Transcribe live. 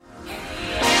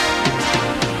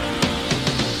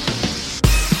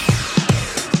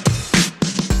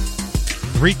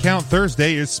3 Count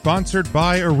Thursday is sponsored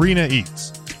by Arena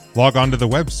Eats. Log on to the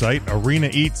website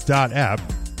arenaeats.app,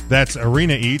 that's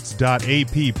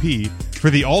arenaeats.app, for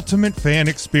the ultimate fan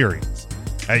experience.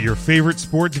 At your favorite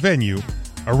sports venue,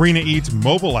 Arena Eats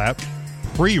mobile app,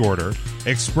 pre-order,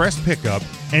 express pickup,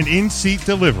 and in-seat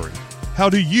delivery. How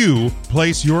do you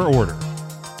place your order?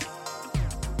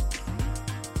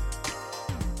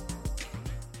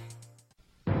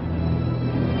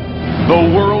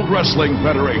 The World Wrestling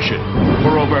Federation.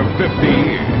 For over 50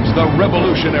 years, the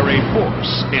revolutionary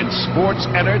force in sports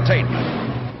entertainment.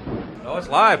 Oh, it's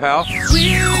live, pal. We're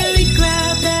really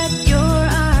glad that you're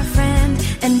our friend,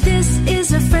 and this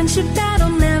is a friendship that'll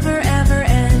never, ever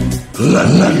end.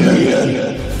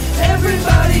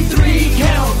 Everybody 3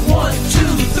 count. 1, 2,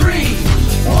 3.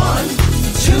 1,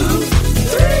 2, 3.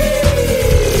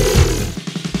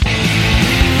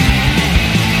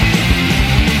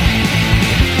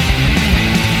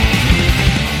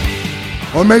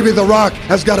 Or maybe The Rock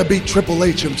has got to beat Triple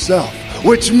H himself,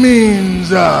 which means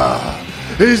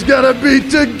he's got to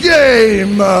beat the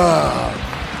game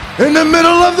in the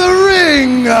middle of the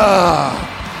ring.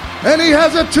 And he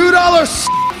has a $2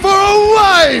 for a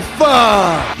wife.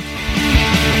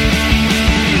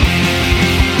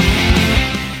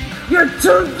 You're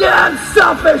too damn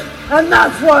selfish, and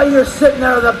that's why you're sitting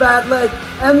there with a bad leg,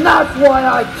 and that's why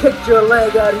I kicked your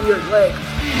leg out of your leg.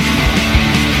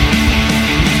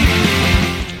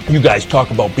 You guys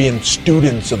talk about being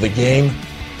students of the game.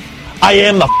 I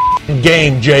am the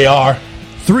game, JR.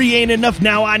 3 ain't enough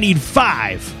now, I need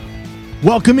 5.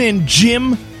 Welcome in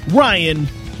Jim, Ryan,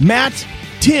 Matt,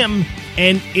 Tim,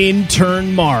 and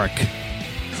intern Mark.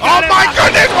 Oh my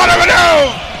goodness, what do we do?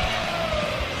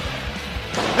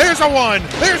 There's a 1,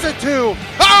 there's a 2.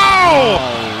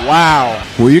 Oh! Wow.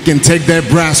 Well, you can take that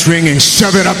brass ring and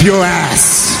shove it up your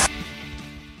ass.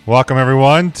 Welcome,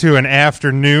 everyone, to an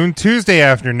afternoon, Tuesday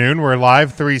afternoon. We're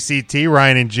live, 3CT,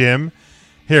 Ryan and Jim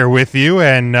here with you,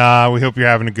 and we hope you're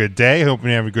having a good day. Hope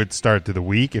you have a good start to the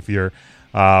week. If you're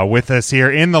with us here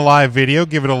in the live video,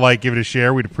 give it a like, give it a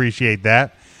share. We'd appreciate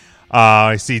that.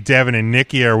 I see Devin and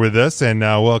Nikki are with us, and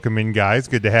welcome in, guys.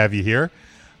 Good to have you here.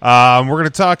 We're going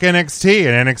to talk NXT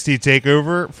and NXT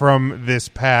TakeOver from this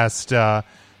past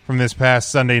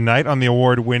Sunday night on the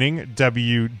award-winning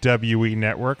WWE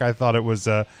Network. I thought it was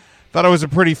a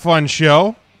pretty fun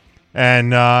show, and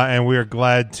we are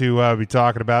glad to be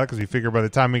talking about it because we figure by the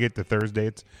time we get to Thursday,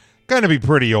 it's going to be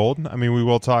pretty old. I mean, we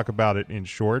will talk about it in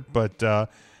short, but this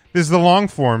is the long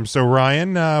form. So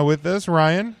Ryan with us.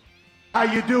 Ryan, How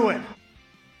you doing?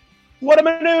 What a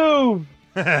maneuver!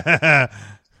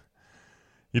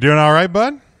 you doing all right,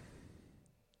 bud?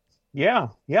 Yeah,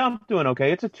 I'm doing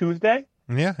okay. It's a Tuesday.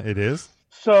 Yeah, it is.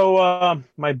 So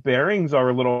my bearings are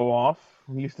a little off.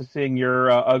 I'm used to seeing your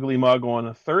ugly mug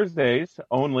on Thursdays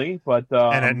only, but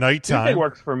and at nighttime Tuesday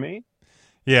works for me.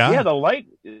 Yeah, the light,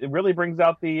 it really brings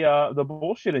out the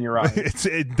bullshit in your eyes.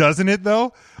 It doesn't it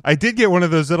though? I did get one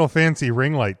of those little fancy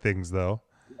ring light things though.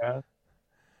 Yeah.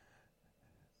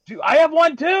 Dude, I have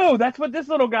one too. That's what this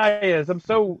little guy is. I'm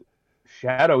so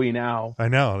shadowy now. I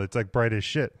know, it's like bright as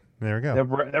shit. There we go. They're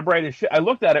bright as shit. I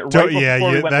looked at it right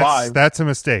before we went live. That's a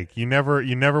mistake. You never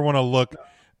want to look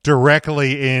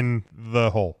directly in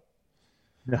the hole.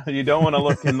 No, you don't want to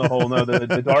look in the hole. No,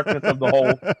 the darkness of the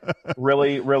hole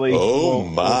really. Oh,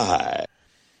 my.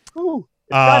 Whew.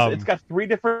 It's got 3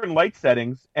 different light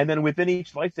settings, and then within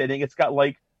each light setting, it's got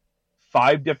like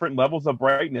 5 different levels of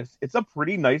brightness. It's a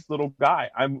pretty nice little guy.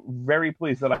 I'm very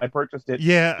pleased that I purchased it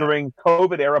during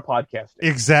COVID era podcasting.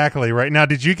 Exactly right. Now,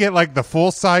 did you get like the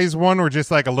full size one or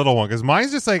just like a little one? Because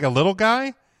mine's just like a little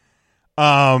guy.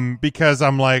 Because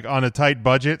I'm like on a tight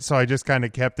budget, so I just kind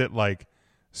of kept it like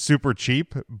super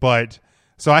cheap. But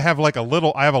so I have a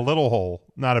little hole,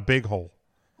 not a big hole.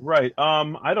 Right.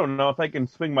 I don't know if I can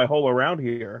swing my hole around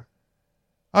here.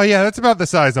 Oh yeah, that's about the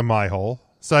size of my hole.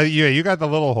 So yeah, you got the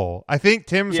little hole. I think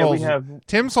Tim's hole's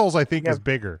I think is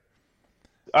bigger.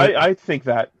 I think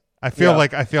that. I feel like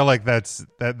that's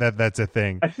a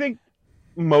thing. I think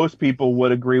most people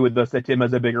would agree with us that Tim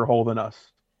has a bigger hole than us.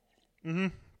 Mm-hmm.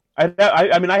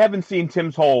 I mean, I haven't seen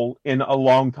Tim's hole in a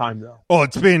long time though. Oh,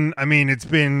 it's been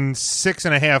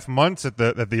 6.5 months at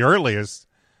the earliest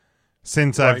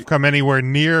since I've come anywhere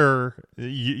near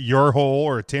your hole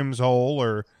or Tim's hole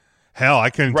or hell, I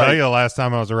couldn't tell you the last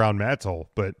time I was around Matt's hole,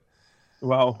 but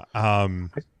well, I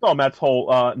saw Matt's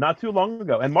hole not too long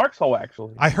ago, and Mark's hole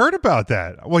actually. I heard about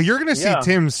that. Well, you're going to see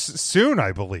Tim's soon,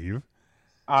 I believe.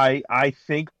 I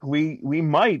think we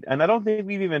might, and I don't think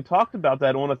we've even talked about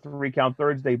that on a 3 Count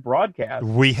Thursday broadcast.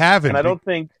 We haven't, and I don't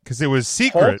think because it was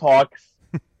secret. Hole Talks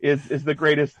is the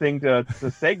greatest thing to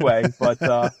segue. But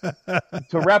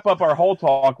to wrap up our whole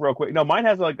talk real quick, mine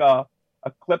has like a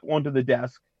clip onto the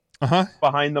desk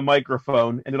behind the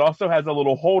microphone, and it also has a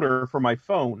little holder for my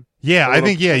phone. Yeah, I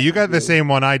think you got the same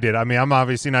one I did. I mean, I'm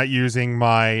obviously not using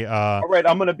my. All right,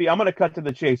 I'm gonna cut to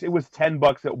the chase. It was $10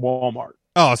 at Walmart.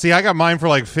 Oh, see, I got mine for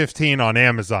like 15 on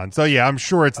Amazon. So yeah, I'm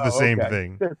sure it's the same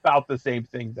thing. They're about the same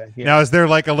thing then. Yeah. Now, is there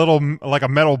like a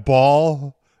metal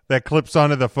ball that clips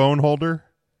onto the phone holder?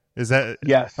 Is that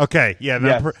yes? Okay, yeah.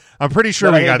 Yes. I'm pretty sure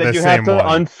we got the same one. You have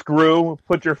to unscrew,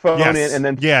 put your phone in, and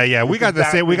then yeah. We got the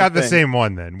same. We got the same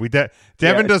one then.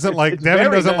 Devin doesn't like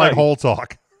whole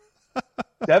talk.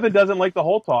 Devin doesn't like the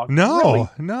whole talk. No.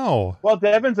 Well,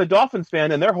 Devin's a Dolphins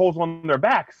fan, and their holes on their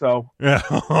back. So yeah,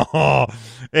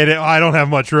 I don't have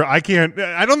much room. I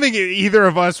don't think either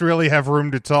of us really have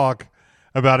room to talk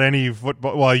about any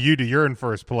football. Well, you do. You're in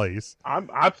first place. I'm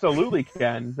absolutely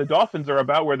can. The Dolphins are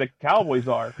about where the Cowboys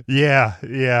are. Yeah.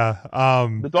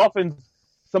 The Dolphins.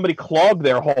 Somebody clogged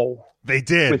their hole. They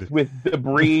did with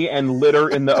debris and litter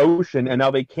in the ocean, and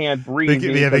now they can't breathe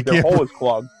because their hole is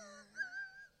clogged.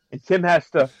 And Tim has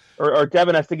to, or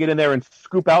Devin has to get in there and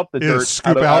scoop out the dirt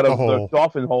out of the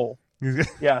Dolphin hole.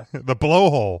 Yes. The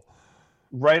blowhole.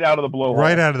 Right out of the blowhole.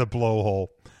 Right out of the blowhole.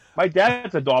 My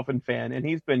dad's a Dolphin fan, and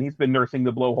he's been nursing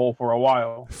the blowhole for a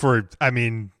while.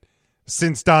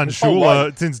 Since Don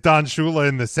Shula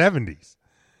in the 70s.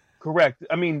 Correct.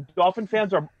 I mean, Dolphin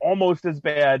fans are almost as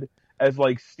bad as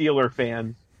like Steeler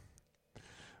fans.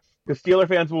 Because Steeler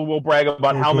fans will brag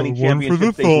about how many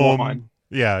championships they've won.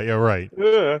 Yeah, right.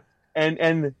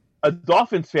 And a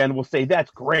Dolphins fan will say,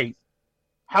 that's great.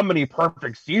 How many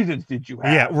perfect seasons did you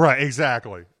have? Yeah, right.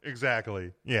 Exactly.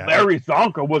 Yeah. Larry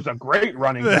Zonka was a great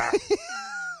running back.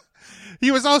 He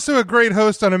was also a great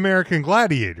host on American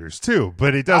Gladiators, too,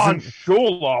 but it doesn't... Don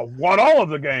Shula won all of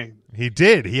the games. He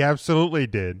did. He absolutely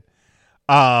did.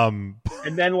 And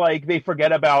then, like, they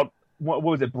forget about, what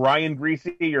was it, Brian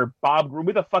Greasy or Bob...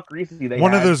 Who the fuck Greasy they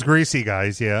One had? of those Greasy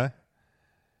guys, yeah.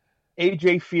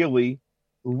 AJ Feely,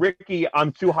 Ricky,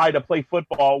 I'm too high to play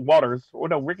football, Waters. Oh,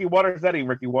 no, Ricky Waters, that ain't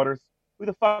Ricky Waters. Who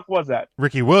the fuck was that?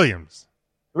 Ricky Williams.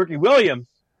 Yeah.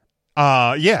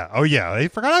 Oh, yeah. I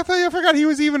forgot he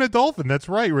was even a Dolphin. That's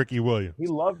right, Ricky Williams. He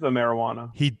loved the marijuana.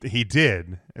 He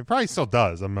did. It probably still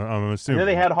does, I'm assuming. And then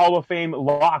they had Hall of Fame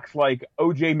locks like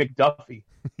O.J. McDuffie.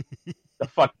 The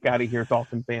fuck out of here,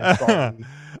 Dolphin fans.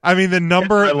 I mean, the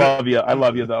number... I love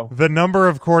you, though. The number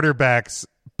of quarterbacks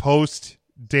post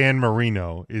Dan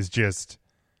Marino is just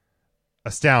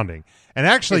astounding. And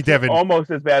actually, Devin... almost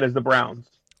as bad as the Browns.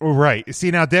 Right. See,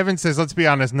 now Devin says, let's be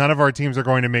honest, none of our teams are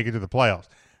going to make it to the playoffs.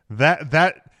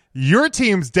 Your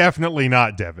team's definitely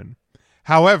not, Devin.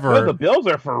 However... Well, the Bills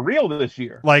are for real this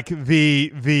year. Like,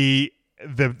 the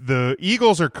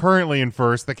Eagles are currently in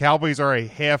first. The Cowboys are a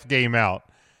half game out.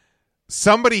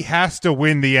 Somebody has to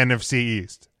win the NFC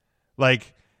East.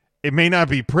 Like, it may not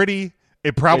be pretty...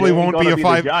 It probably won't be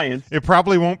It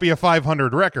probably won't be a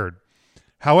 500 record.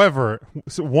 However,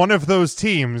 one of those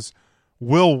teams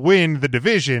will win the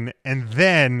division and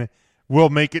then will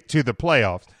make it to the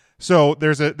playoffs. So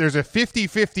there's a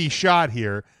 50-50 shot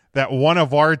here that one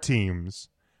of our teams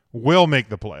will make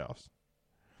the playoffs.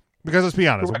 Because let's be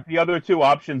honest, correct. The other two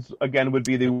options again would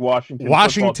be the Washington.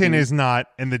 Washington is not,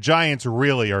 and the Giants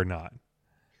really are not.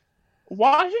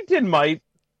 Washington might.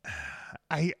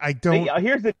 I don't.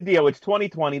 Here's the deal. It's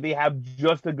 2020. They have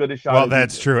just as good a shot. Well,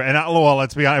 that's true. And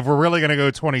let's be honest. If we're really going to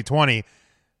go 2020,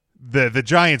 the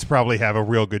Giants probably have a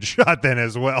real good shot then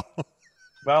as well.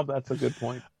 Well, that's a good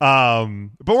point. But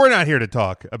we're not here to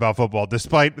talk about football,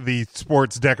 despite the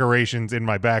sports decorations in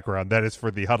my background. That is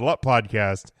for the Huddle Up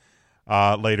podcast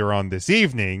later on this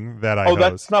evening that I host.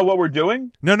 That's not what we're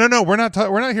doing? No. We're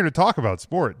not here to talk about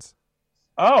sports.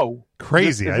 Oh.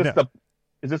 Crazy.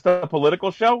 Is this the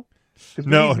political show?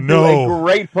 No. A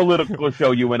great political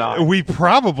show, you and I. We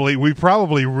probably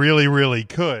really, really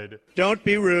could. Don't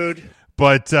be rude.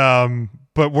 But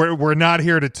we're not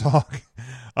here to talk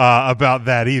about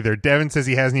that either. Devin says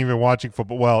he hasn't even been watching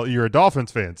football. Well, you're a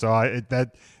Dolphins fan, so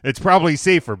it's probably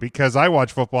safer because I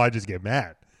watch football. I just get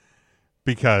mad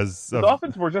because the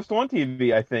Dolphins were just on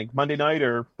TV. I think Monday night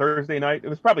or Thursday night. It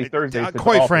was probably Thursday.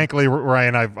 Quite frankly,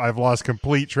 Ryan, I've lost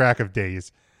complete track of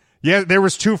days. Yeah, there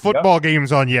was 2 football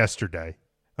games on yesterday.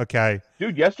 Okay,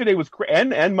 dude, yesterday was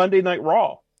and Monday Night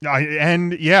Raw. And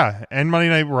Monday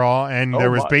Night Raw, and there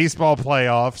was baseball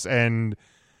playoffs, and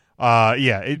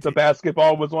the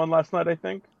basketball was on last night. I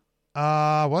think.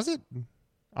 Was it?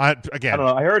 I don't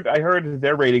know. I heard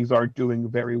their ratings aren't doing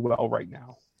very well right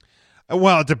now.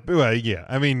 Well, yeah.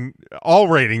 I mean, all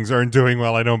ratings aren't doing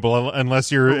well. I don't believe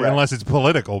unless it's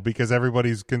political, because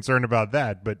everybody's concerned about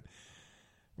that. But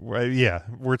yeah,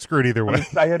 we're screwed either way.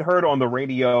 I had heard on the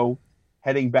radio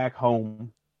heading back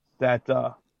home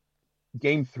that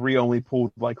Game 3 only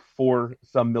pulled like 4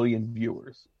 some million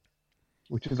viewers,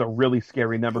 which is a really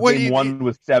scary number. Game 1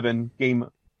 was 7. Game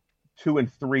 2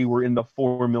 and 3 were in the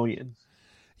 4 millions.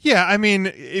 Yeah, I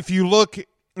mean, if you look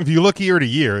year to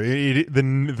year,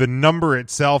 the number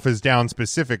itself is down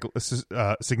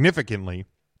significantly.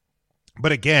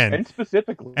 But again, and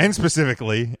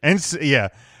specifically, yeah,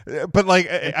 but like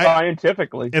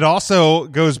scientifically, it also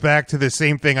goes back to the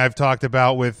same thing I've talked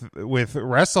about with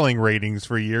wrestling ratings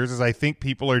for years. Is I think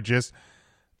people are just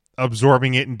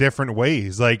absorbing it in different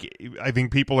ways. Like I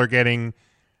think people are getting,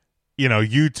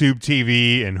 YouTube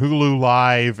TV and Hulu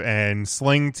Live and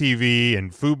Sling TV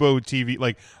and Fubo TV,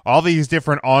 like all these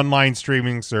different online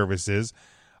streaming services.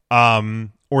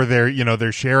 Or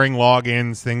they're sharing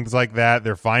logins, things like that.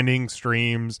 They're finding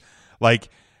streams. Like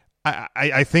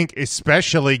I think,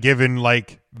 especially given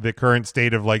like the current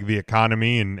state of like the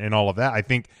economy and all of that, I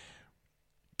think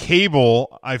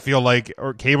cable, I feel like,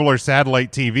 or cable or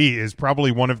satellite TV is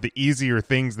probably one of the easier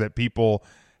things that people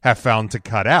have found to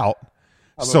cut out.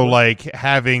 So like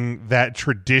having that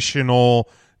traditional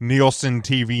Nielsen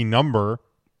TV number,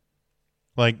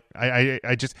 like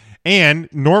I just, and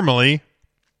normally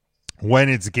when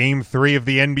it's Game 3 of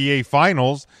the NBA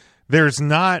Finals, there's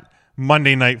not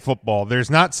Monday Night Football, there's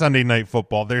not Sunday Night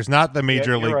Football, there's not the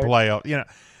Major League playoff.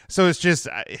 So it's just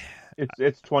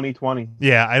it's 2020.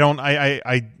 Yeah,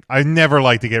 I never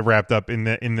like to get wrapped up in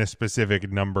the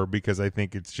specific number, because I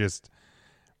think it's just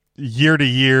year to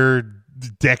year,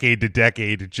 decade to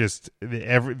decade, just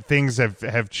things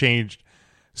have changed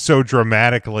so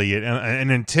dramatically, and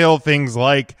until things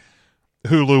like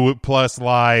Hulu Plus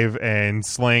Live and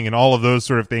Sling and all of those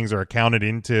sort of things are accounted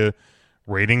into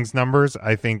ratings numbers,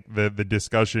 I think the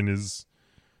discussion is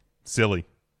silly.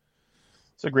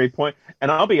 It's a great point.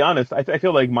 And I'll be honest, I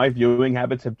feel like my viewing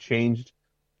habits have changed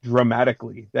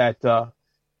dramatically. That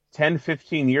 10,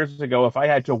 15 years ago, if I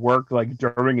had to work like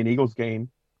during an Eagles game,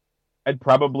 I'd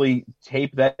probably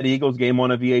tape that Eagles game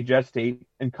on a VHS tape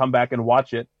and come back and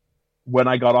watch it when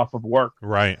I got off of work.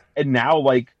 Right. And now,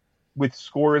 like, with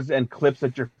scores and clips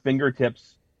at your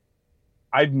fingertips,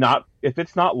 if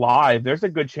it's not live, there's a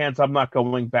good chance I'm not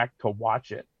going back to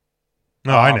watch it.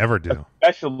 No, I never do.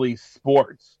 Especially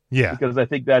sports. Yeah. Because I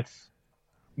think that's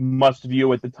must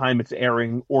view at the time it's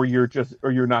airing, or you're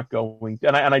not going.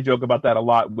 And I joke about that a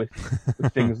lot with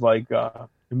things like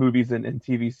movies and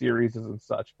TV series and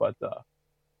such. But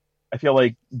I feel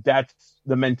like that's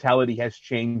the mentality has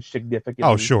changed significantly.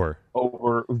 Oh, sure.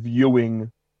 Over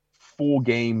viewing full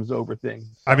games over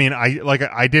things. I mean,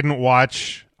 I didn't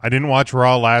watch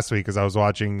Raw last week because I was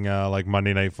watching like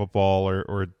Monday Night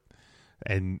Football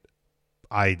and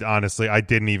I honestly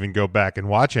didn't even go back and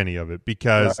watch any of it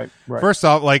because first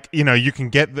off, like, you can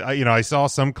get, I saw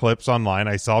some clips online.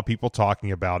 I saw people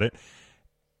talking about it.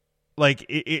 Like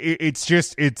it's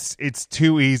just, it's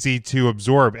too easy to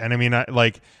absorb. And I mean,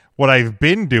 like what I've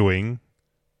been doing,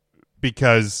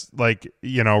 because like,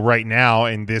 right now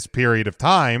in this period of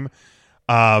time,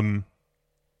 in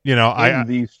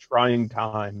these trying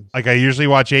times, like I usually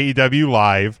watch AEW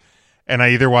live, and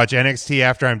I either watch NXT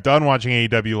after I'm done watching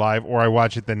AEW live, or I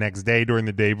watch it the next day during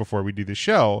the day before we do the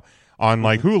show on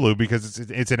like Hulu, because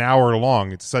it's an hour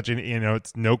long. It's such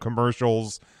it's no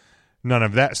commercials, none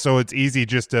of that. So it's easy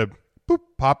just to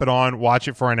pop it on, watch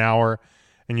it for an hour,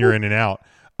 and you're in and out.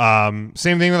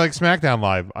 Same thing with like SmackDown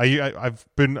Live.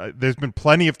 There's been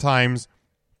plenty of times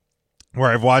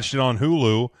where I've watched it on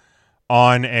Hulu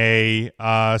on a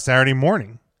Saturday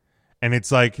morning, and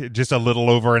it's like just a little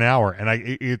over an hour, and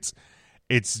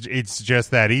it's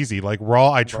just that easy. Like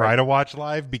Raw, I try to watch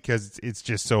live because it's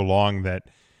just so long that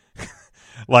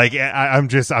like I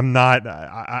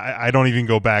don't even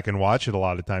go back and watch it a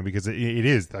lot of time, because it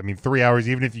is, I mean, 3 hours,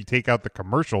 even if you take out the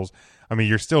commercials, I mean,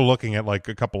 you're still looking at like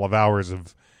a couple of hours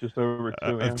of just over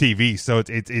two, of TV. So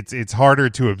it's harder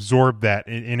to absorb that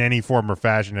in any form or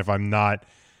fashion if I'm not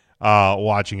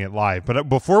watching it live. But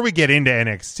before we get into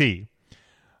NXT,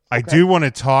 I do want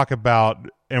to talk about,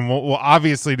 and we'll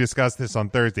obviously discuss this on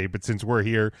Thursday, but since we're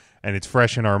here and it's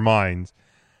fresh in our minds,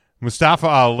 Mustafa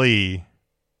Ali,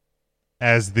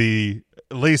 at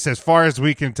least as far as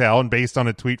we can tell, and based on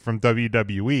a tweet from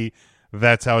WWE,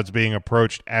 that's how it's being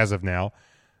approached as of now,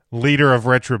 leader of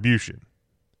Retribution.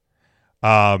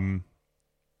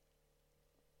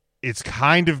 It's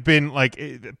kind of been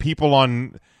like people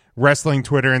on wrestling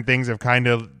Twitter and things have kind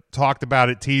of talked about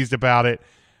it, teased about it.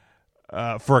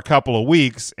 for a couple of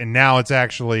weeks, and now it's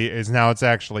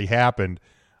actually happened.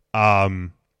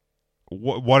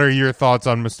 What are your thoughts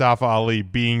on Mustafa Ali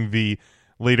being the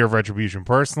leader of Retribution?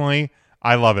 Personally,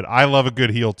 I love it. I love a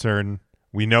good heel turn.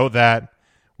 We know that.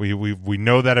 We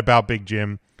know that about Big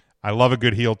Jim. I love a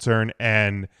good heel turn,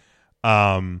 and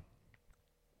to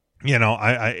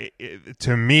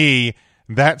me,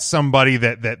 that's somebody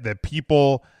that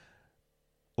people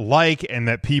like and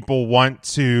that people want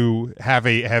to have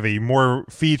a more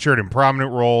featured and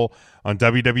prominent role on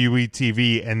WWE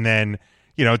TV, and then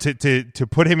to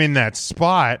put him in that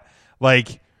spot,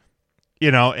 and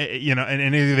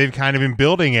they've kind of been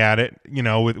building at it,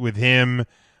 with him,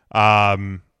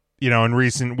 in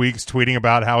recent weeks tweeting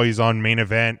about how he's on Main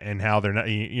Event and how they're not,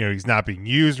 he's not being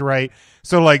used right.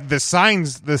 So like the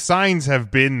signs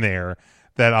have been there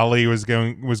that Ali was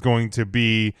going to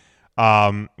be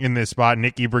in this spot.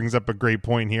 Nikki brings up a great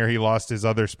point here. He lost his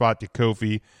other spot to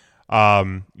Kofi.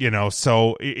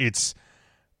 So it's,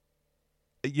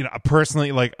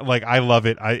 personally, like I love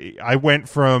it. I went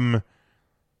from,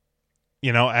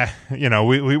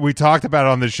 we talked about it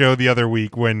on the show the other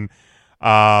week when,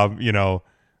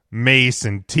 Mace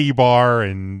and T-Bar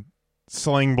and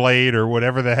Sling Blade or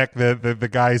whatever the heck the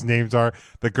guys' names are,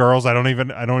 the girls, I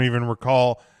don't even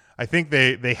recall. I think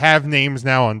they have names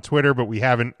now on Twitter, but we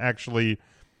haven't actually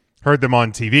heard them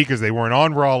on TV because they weren't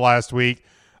on Raw last week.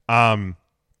 I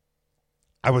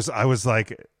was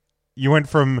like, you went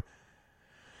from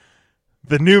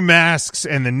the new masks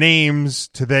and the names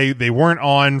to they weren't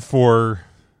on for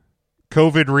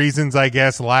COVID reasons, I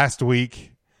guess, last week.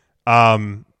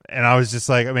 And I was just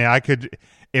like, I mean, I could,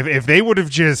 if they would have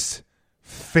just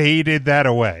faded that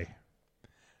away,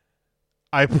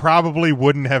 I probably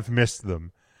wouldn't have missed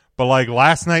them. But like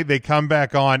last night, they come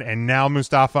back on, and now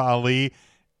Mustafa Ali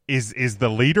is the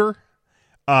leader.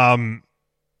 I'm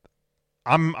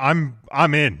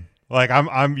in. Like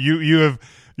you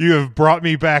have brought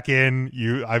me back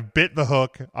in. I've bit the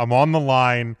hook. I'm on the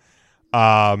line.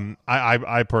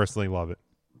 I personally love it.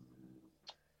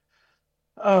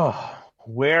 Oh,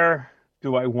 where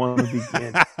do I want to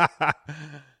begin?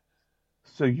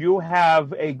 So you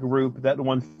have a group that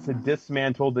wants to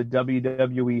dismantle the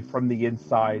WWE from the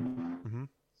inside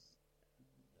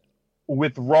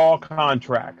with Raw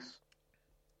contracts.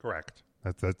 Correct.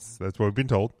 That's what we've been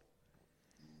told.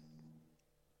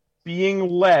 Being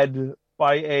led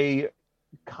by a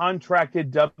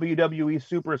contracted WWE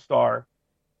superstar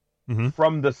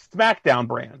from the SmackDown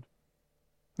brand.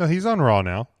 No, he's on Raw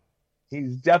now.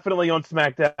 He's definitely on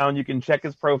SmackDown. You can check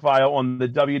his profile on the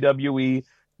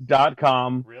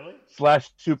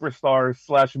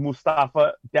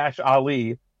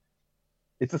WWE.com/superstars/Mustafa-Ali.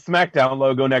 It's a SmackDown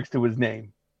logo next to his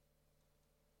name.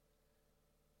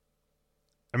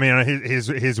 I mean, his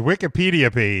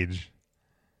Wikipedia page.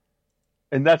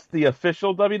 And that's the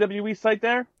official WWE site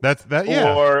there?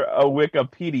 Yeah. Or a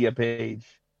Wikipedia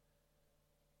page?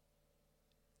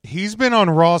 He's been on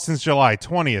Raw since July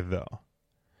 20th, though.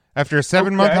 After a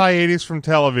 7-month hiatus from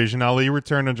television, Ali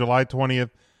returned on July 20th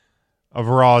of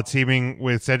Raw, teaming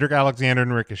with Cedric Alexander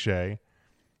and Ricochet,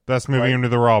 thus moving him to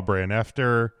the Raw brand.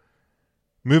 After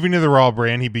moving to the Raw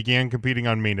brand, he began competing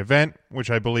on Main Event,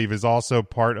 which I believe is also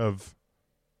part of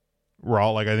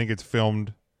Raw. Like, I think it's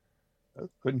filmed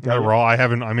at Raw. I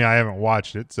haven't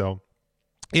watched it, so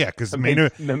yeah, because main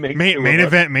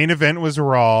event was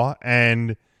Raw,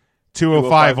 and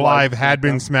 205 Live had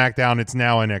been SmackDown. It's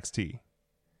now NXT.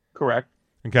 Correct.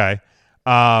 Okay.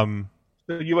 So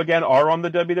you again are on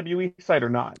the WWE site or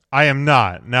not? I am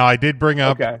not. Now I did bring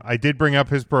up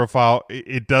his profile.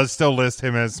 It does still list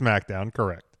him as SmackDown.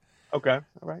 Correct. Okay.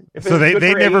 All right. If so they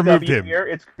never moved him. Here,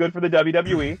 it's good for the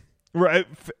WWE. Right.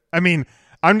 I mean,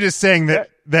 I'm just saying that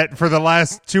for the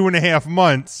last 2.5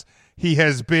 months he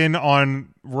has been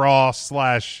on Raw /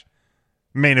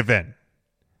 Main Event,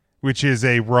 which is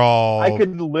a Raw. I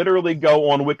could literally go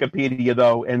on Wikipedia,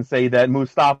 though, and say that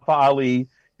Mustafa Ali,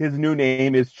 his new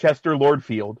name is Chester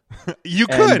Lordfield. You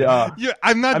could.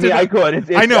 I'm not. I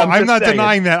could. I know. I'm not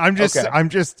denying that. I'm just.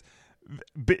 And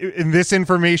this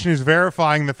information is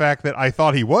verifying the fact that I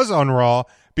thought he was on Raw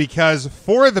because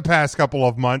for the past couple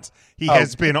of months he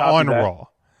has been on Raw.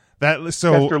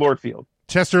 Chester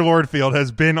Lordfield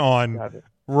has been on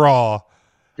Raw.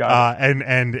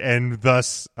 And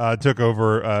thus took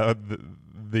over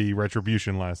the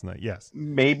Retribution last night. Yes,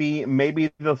 maybe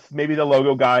the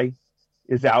logo guy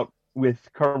is out with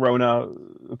Corona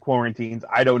quarantines.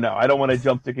 I don't know. I don't want to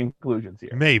jump to conclusions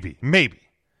here. Maybe,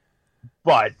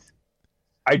 but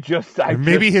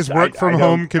maybe his work from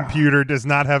home computer does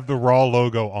not have the Raw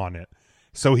logo on it,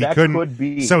 so he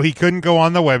couldn't. So he couldn't go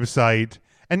on the website.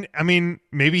 And I mean,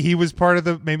 maybe he was part of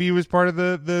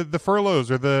the furloughs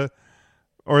or the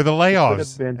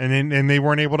layoffs, and they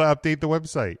weren't able to update the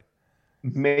website.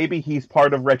 Maybe he's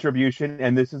part of Retribution,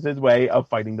 and this is his way of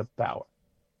fighting the power.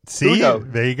 See,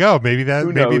 there you go. Maybe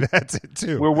that's it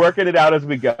too. We're working it out as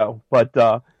we go,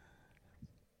 but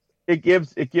it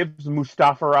gives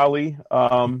Mustafa Ali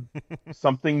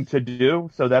something to do,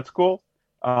 so that's cool.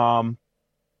 I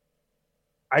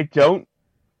don't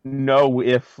know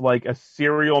if like a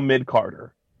serial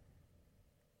mid-carder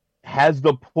has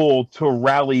the pull to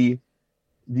rally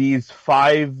these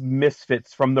 5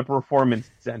 misfits from the Performance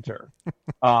Center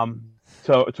to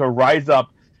rise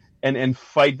up and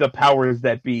fight the powers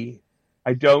that be.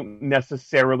 I don't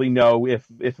necessarily know if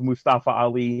Mustafa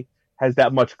Ali has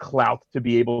that much clout to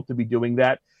be able to be doing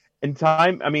that. In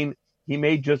time, I mean, he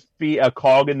may just be a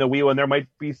cog in the wheel, and there might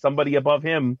be somebody above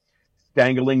him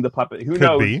dangling the puppet. Who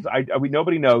knows?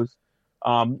 Nobody knows.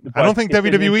 I don't think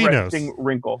WWE knows.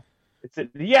 Wrinkle.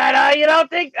 You don't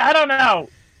think? I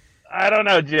don't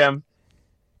know, Jim.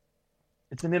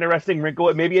 It's an interesting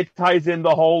wrinkle. Maybe it ties in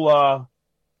the whole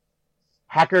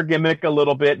hacker gimmick a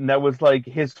little bit, and that was like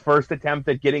his first attempt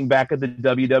at getting back at the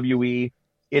WWE.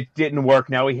 It didn't work.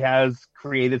 Now he has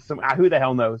created some. Who the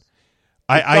hell knows?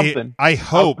 I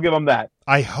hope. I'll give him that.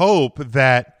 I hope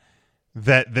that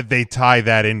they tie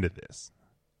that into this.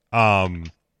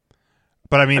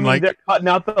 But I mean, like, they're cutting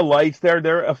out the lights.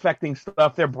 They're affecting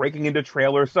stuff. They're breaking into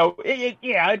trailers. So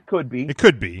it could be. It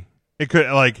could be. It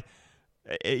could, like,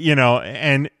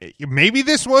 and maybe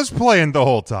this was planned the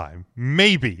whole time.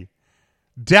 Maybe.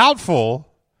 Doubtful.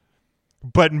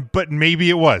 But maybe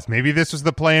it was. Maybe this was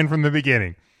the plan from the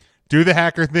beginning. Do the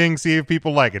hacker thing. See if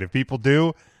people like it. If people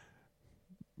do,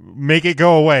 make it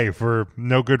go away for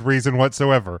no good reason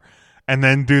whatsoever. And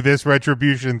then do this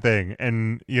Retribution thing.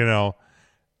 And,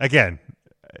 again,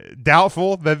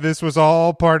 doubtful that this was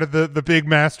all part of the big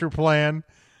master plan.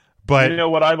 But you know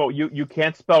what, Ivo? You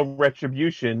can't spell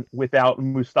Retribution without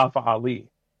Mustafa Ali.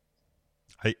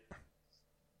 I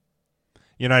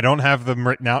don't have them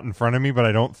written out in front of me, but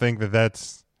I don't think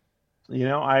that's...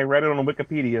 I read it on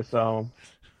Wikipedia, so...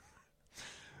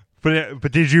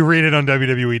 But did you read it on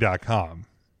WWE.com?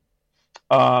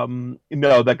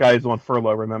 No, that guy's on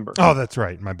furlough, remember. Oh, that's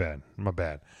right. My bad.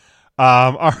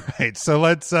 All right, so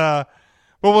let's... well,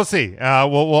 we'll see.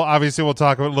 We'll obviously we'll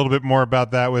talk a little bit more about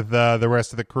that with the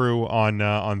rest of the crew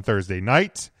on Thursday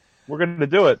night. We're going to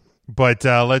do it. But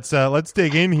let's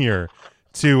dig in here.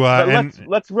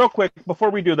 Let's real quick before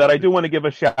we do that. I do want to give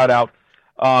a shout out.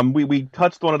 We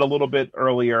touched on it a little bit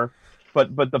earlier,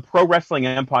 but the Pro Wrestling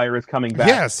Empire is coming back.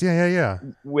 Yes, yeah.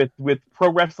 With Pro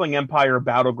Wrestling Empire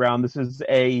Battleground. This is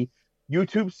a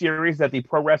YouTube series that the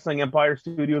Pro Wrestling Empire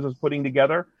Studios is putting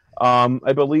together.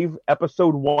 I believe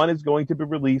episode 1 is going to be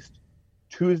released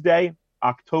Tuesday,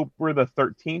 October the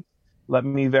 13th. Let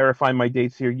me verify my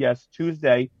dates here. Yes,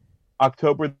 Tuesday,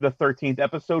 October the 13th,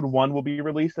 episode 1 will be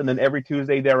released, and then every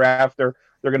Tuesday thereafter,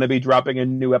 they're going to be dropping a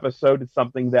new episode. It's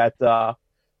something that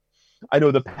I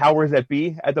know the powers that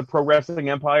be at the Pro Wrestling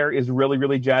Empire is really,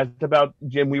 really jazzed about.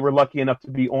 Jim, we were lucky enough to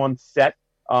be on set.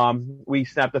 We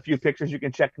snapped a few pictures. You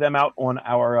can check them out on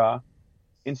our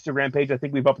Instagram page. I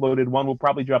think we've uploaded one. We'll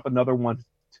probably drop another one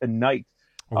tonight.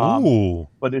 Ooh.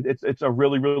 But it's a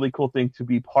really, really cool thing to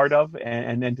be part of,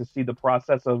 and then to see the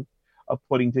process of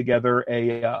putting together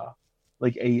a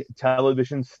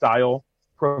television style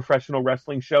professional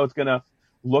wrestling show. It's going to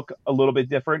look a little bit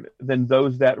different than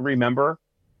those that remember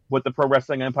what the Pro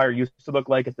Wrestling Empire used to look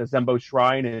like at the Zembo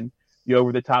Shrine and the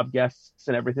over the top guests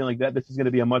and everything like that. This is going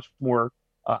to be a much more,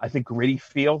 I think, gritty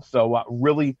feel. So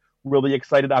really, really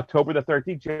excited. October the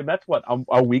 13th, Jim. That's what,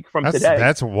 a week from today.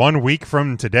 That's 1 week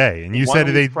from today. And you said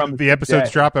the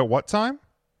episodes drop at what time?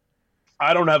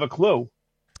 I don't have a clue.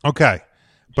 Okay.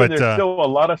 But there's still a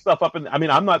lot of stuff up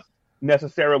I'm not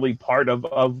necessarily part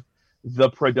of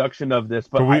the production of this,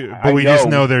 but we just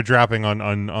know they're dropping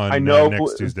on I know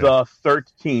next Tuesday. The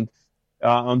 13th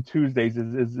on Tuesdays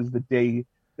is the day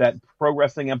that Pro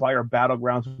Wrestling Empire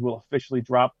Battlegrounds will officially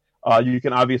drop. You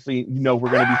can obviously we're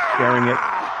going to be sharing it.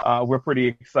 We're pretty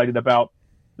excited about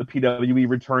the PWE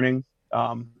returning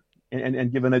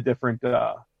and giving a different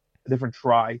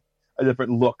try, a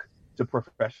different look to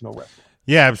professional wrestling.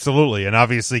 Yeah, absolutely. And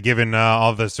obviously, given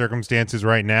all the circumstances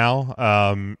right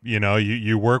now,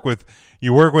 you work with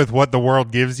what the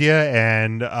world gives you,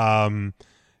 and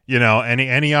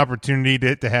any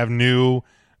opportunity to have new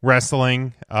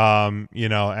wrestling,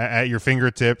 at your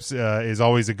fingertips is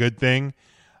always a good thing.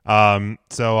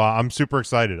 So I'm super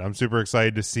excited. I'm super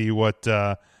excited to see what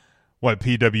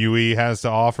PWE has to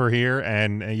offer here,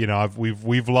 and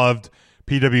we've loved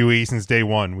PWE since day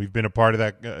one. We've been a part of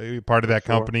that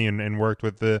company and worked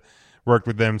with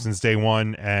them since day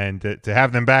one, and to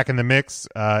have them back in the mix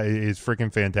is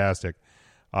freaking fantastic.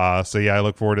 So yeah, I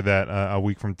look forward to that a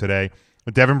week from today.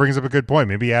 But Devin brings up a good point.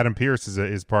 Maybe Adam Pearce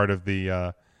is part of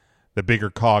the bigger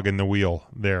cog in the wheel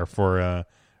there for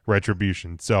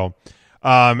Retribution. So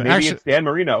maybe it's Dan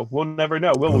Marino. We'll never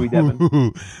know, will we,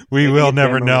 Devin? We will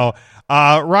never know.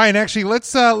 Ryan, actually,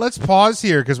 let's pause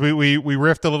here because we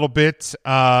riffed a little bit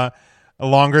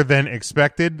longer than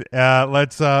expected.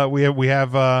 We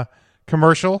have a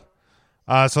commercial.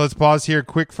 So let's pause here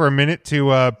quick for a minute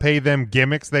to pay them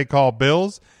gimmicks they call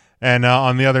bills. And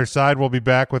on the other side, we'll be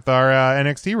back with our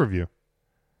NXT review.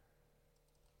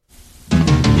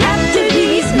 After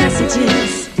these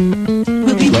messages,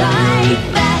 we'll be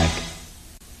right back.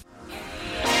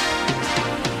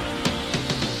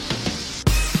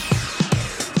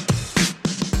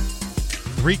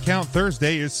 Three Count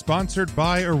Thursday is sponsored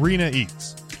by Arena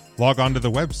Eats. Log on to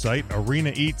the website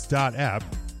arenaeats.app.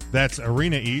 That's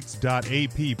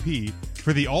arenaeats.app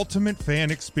for the ultimate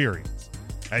fan experience.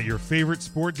 At your favorite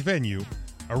sports venue,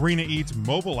 Arena Eats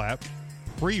mobile app,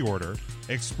 pre-order,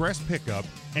 express pickup,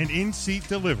 and in-seat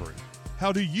delivery.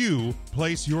 How do you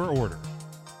place your order?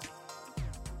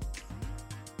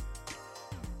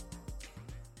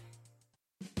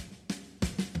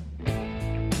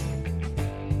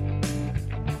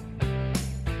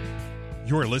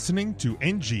 You're listening to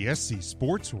NGSC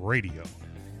Sports Radio.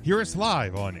 Hear us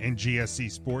live on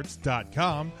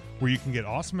ngscsports.com, where you can get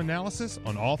awesome analysis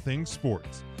on all things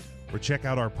sports. Or check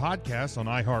out our podcasts on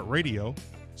iHeartRadio,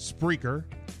 Spreaker,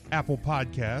 Apple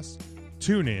Podcasts,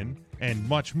 TuneIn, and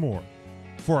much more.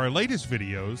 For our latest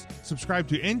videos, subscribe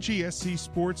to NGSC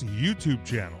Sports YouTube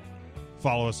channel.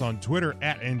 Follow us on Twitter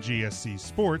at NGSC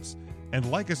Sports, and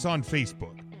like us on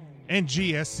Facebook.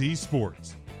 NGSC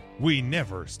Sports. We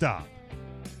never stop.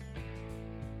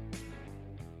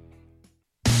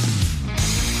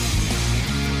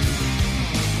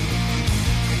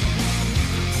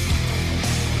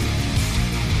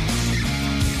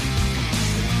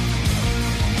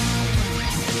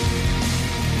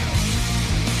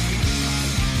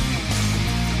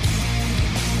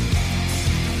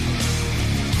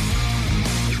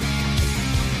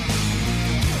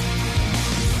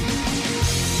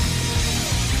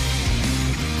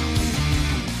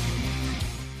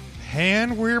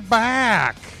 And we're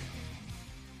back.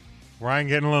 Ryan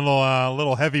getting a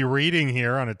little heavy reading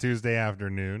here on a Tuesday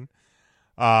afternoon.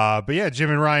 But yeah,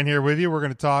 Jim and Ryan here with you. We're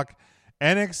going to talk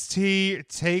NXT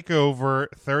TakeOver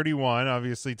 31,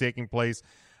 obviously taking place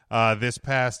this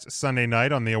past Sunday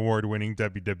night on the award-winning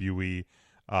WWE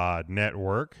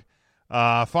network.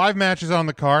 5 matches on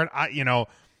the card.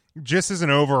 Just as an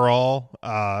overall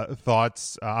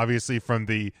thoughts, obviously from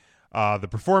the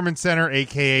Performance Center,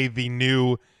 aka the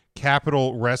new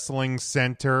Capitol Wrestling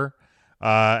Center,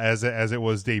 as it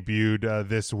was debuted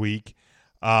this week.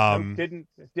 Didn't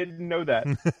know that.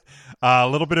 A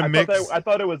little bit of mix. I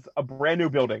thought it was a brand new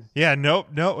building. Yeah, no,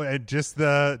 just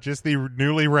the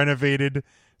newly renovated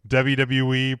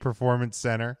WWE Performance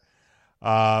Center,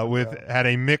 had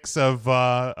a mix of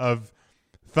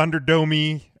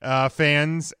Thunderdome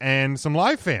fans and some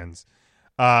live fans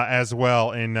as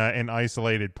well in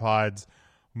isolated pods.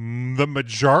 The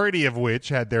majority of which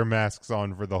had their masks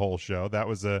on for the whole show. That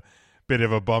was a bit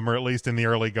of a bummer, at least in the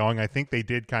early going. I think they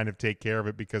did kind of take care of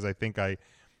it because I think I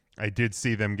did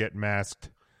see them get masked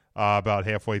about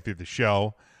halfway through the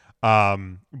show.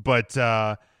 But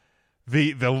the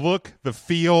look, the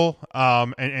feel,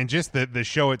 and just the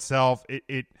show itself,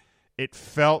 it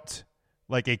felt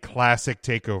like a classic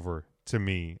TakeOver to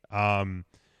me.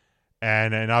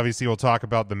 And obviously we'll talk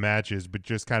about the matches, but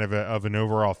just kind of of an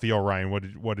overall feel, Ryan.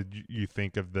 What did you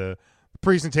think of the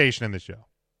presentation in the show?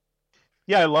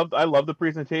 Yeah, I love the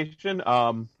presentation.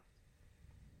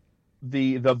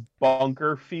 The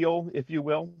bunker feel, if you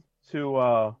will,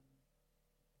 to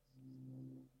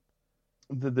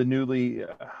the newly.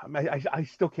 I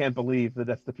still can't believe that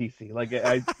that's the PC. Like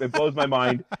it blows my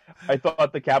mind. I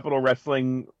thought the Capitol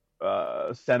Wrestling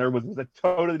Center was a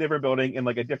totally different building in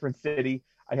like a different city.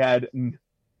 I had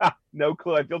no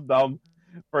clue. I feel dumb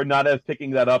for not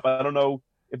picking that up. I don't know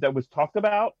if that was talked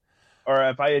about or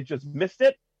if I had just missed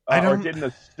it or didn't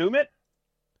assume it.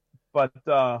 But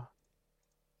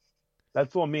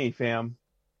that's on me, fam,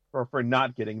 for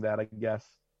not getting that, I guess.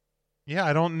 Yeah,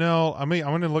 I don't know. I mean,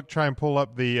 I'm going to try and pull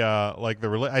up the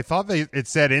I thought it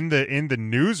said in the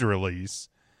news release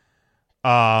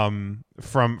from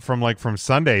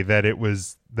Sunday that it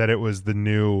was the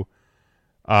new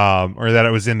or that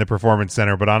it was in the Performance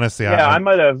Center, but honestly, I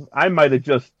might have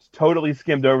just totally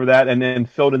skimmed over that and then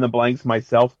filled in the blanks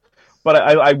myself. but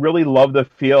I really love the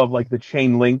feel of like the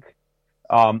chain link.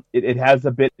 It has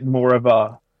a bit more of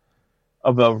a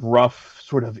rough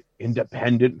sort of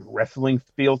independent wrestling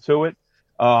feel to it.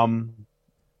 A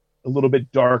little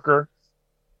bit darker.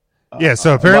 Yeah,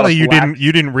 so apparently you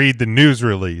didn't read the news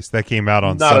release that came out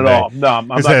on Sunday. Not at all. No, I'm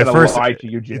not going to lie to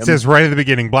you, Jim. It says right at the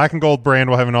beginning, Black and Gold brand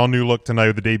will have an all-new look tonight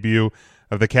with the debut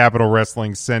of the Capitol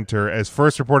Wrestling Center. As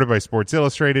first reported by Sports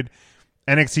Illustrated,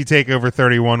 NXT TakeOver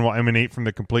 31 will emanate from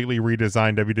the completely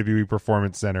redesigned WWE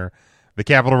Performance Center. The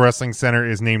Capitol Wrestling Center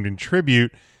is named in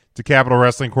tribute to Capitol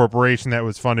Wrestling Corporation that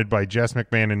was funded by Jess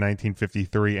McMahon in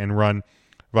 1953 and run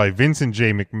by Vincent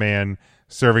J. McMahon,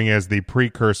 serving as the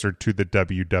precursor to the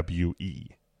WWE.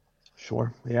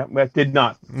 Sure. Yeah, that did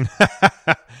not.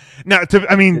 Now,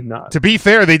 to be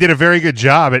fair, they did a very good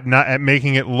job at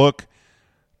making it look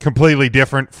completely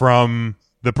different from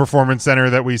the Performance Center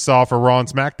that we saw for Raw and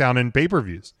SmackDown in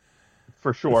pay-per-views.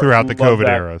 For sure. Throughout the COVID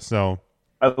era. So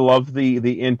I love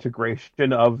the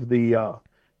integration of the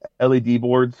LED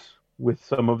boards with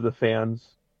some of the fans,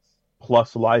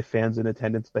 plus live fans in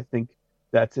attendance. I think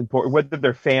that's important. Whether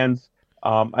they're fans,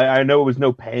 I know it was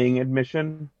no paying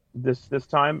admission this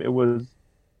time. It was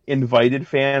invited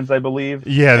fans, I believe.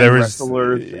 Yeah, there was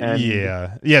wrestlers. And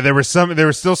there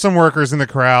were still some workers in the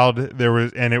crowd.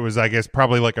 And it was, I guess,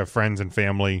 probably like a friends and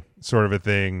family sort of a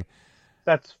thing.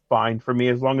 That's fine for me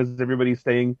as long as everybody's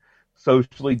staying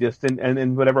socially distant,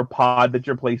 and whatever pod that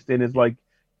you're placed in is like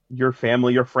your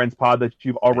family, your friends pod that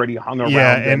you've already hung around.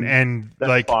 Yeah, and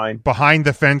like fine. Behind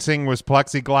the fencing was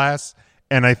plexiglass,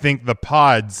 and I think the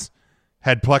pods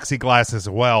had plexiglass as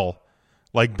well,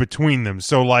 like between them.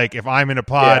 So like if I'm in a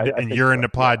pod and you're in the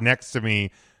pod next to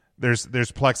me, there's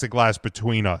plexiglass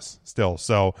between us still.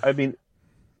 So I mean,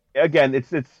 again,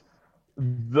 it's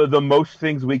the most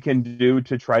things we can do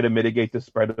to try to mitigate the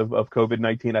spread of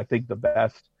COVID-19. I think the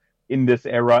best in this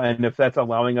era, and if that's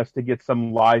allowing us to get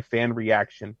some live fan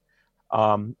reaction,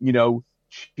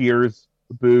 cheers,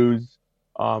 boos,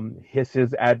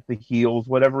 hisses at the heels,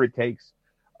 whatever it takes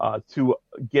to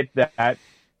get that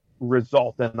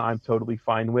result, then I'm totally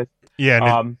fine with.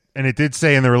 Yeah, and it did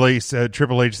say in the release,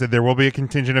 Triple H said there will be a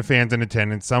contingent of fans in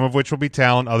attendance, some of which will be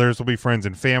talent, others will be friends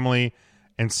and family,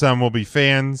 and some will be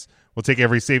fans. We'll take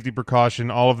every safety precaution.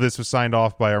 All of this was signed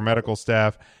off by our medical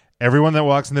staff. Everyone that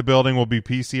walks in the building will be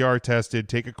PCR tested,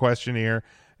 take a questionnaire,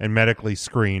 and medically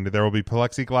screened. There will be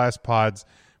plexiglass pods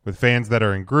with fans that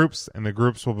are in groups, and the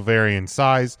groups will vary in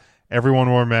size. Everyone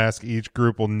will wear a mask. Each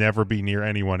group will never be near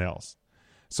anyone else.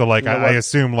 So, like, I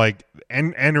assume, like,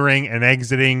 entering and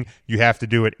exiting, you have to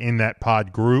do it in that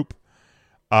pod group.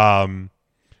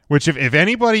 Which, if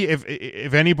anybody,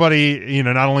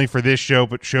 not only for this show,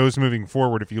 but shows moving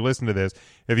forward, if you listen to this,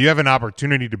 if you have an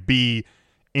opportunity to be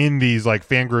in these, like,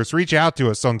 fan groups, reach out to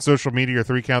us on social media or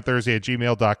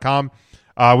 3countthursday@gmail.com.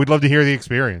 We'd love to hear the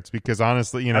experience because,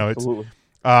 honestly, Absolutely.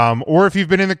 it's... or if you've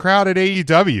been in the crowd at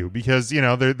AEW, because,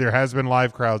 there has been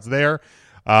live crowds there.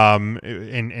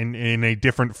 In a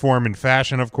different form and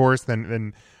fashion, of course,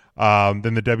 than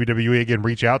the WWE. Again,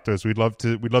 reach out to us. We'd love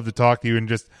to talk to you, and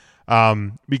just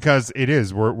because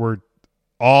we're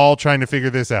all trying to figure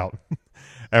this out,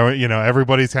 and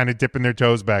everybody's kind of dipping their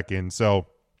toes back in. So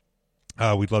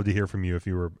we'd love to hear from you if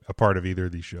you were a part of either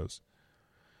of these shows.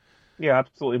 Yeah,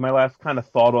 absolutely. My last kind of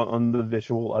thought on the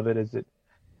visual of it is it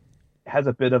has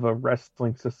a bit of a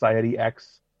Wrestling Society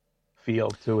X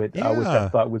feel to it, which I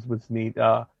thought was neat.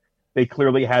 They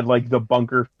clearly had like the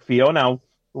bunker feel. Now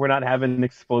we're not having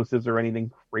explosives or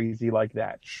anything crazy like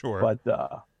that. Sure,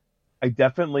 but I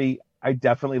definitely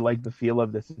like the feel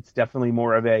of this. It's definitely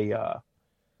more of a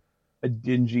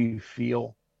dingy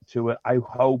feel to it. I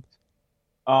hoped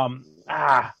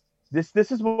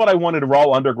this is what I wanted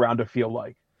Raw Underground to feel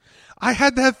like. I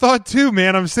had that thought too,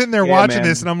 man. I'm sitting there watching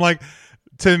this, and I'm like,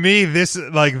 to me, this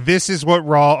is what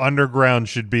Raw Underground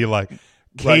should be like.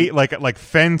 Right. Like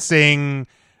fencing,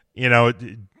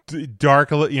 dark,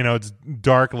 it's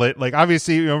dark lit. Like,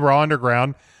 obviously, Raw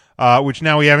Underground, which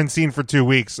now we haven't seen for 2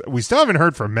 weeks. We still haven't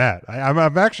heard from Matt. I'm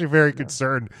actually very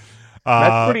concerned.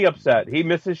 Matt's pretty upset. He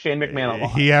misses Shane McMahon a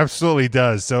lot. He absolutely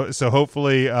does. So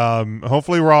hopefully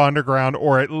Raw Underground,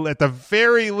 or at the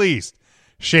very least,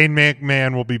 Shane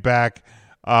McMahon will be back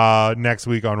next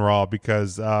week on Raw,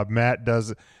 because Matt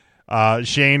does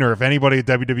Shane, or if anybody at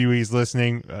WWE is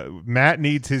listening, Matt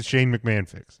needs his Shane McMahon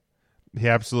fix. He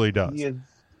absolutely does.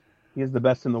 He is the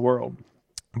best in the world.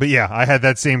 But yeah, I had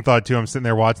that same thought too. I'm sitting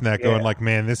there watching that, going like,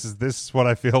 man, this is what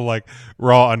I feel like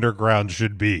Raw Underground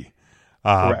should be.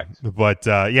 Correct. But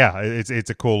it's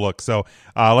a cool look. So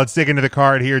let's dig into the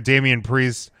card here. Damian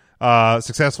Priest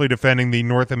successfully defending the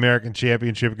North American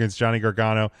Championship against Johnny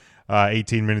Gargano.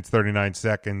 18 minutes 39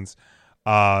 seconds.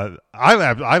 I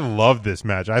love this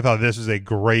match. I thought this was a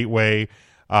great way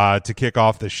to kick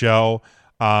off the show.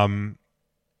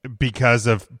 Because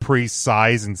of Priest's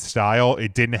size and style,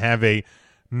 it didn't have a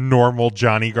normal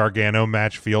Johnny Gargano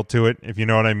match feel to it, if you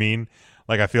know what I mean.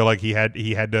 Like, I feel like he had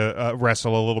to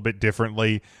wrestle a little bit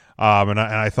differently, and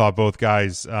I thought both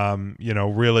guys,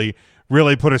 really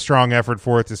put a strong effort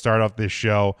forth to start off this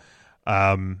show.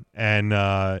 For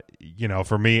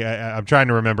me, I'm trying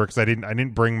to remember because I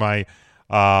didn't bring my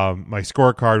my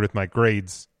scorecard with my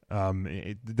grades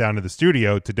down to the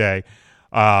studio today.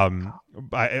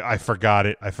 I forgot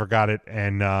it.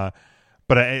 And,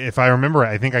 but if I remember,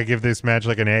 I think I give this match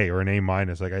like an A or an A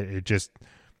minus. Like I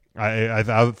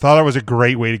thought it was a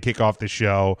great way to kick off the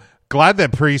show. Glad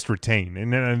that Priest retained,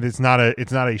 and it's not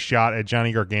a shot at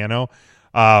Johnny Gargano.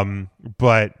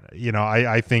 But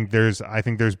I think there's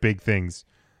big things,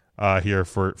 here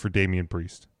for Damian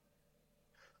Priest.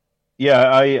 Yeah,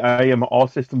 I am all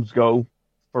systems go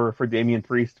for Damian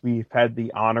Priest. We've had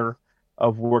the honor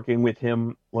of working with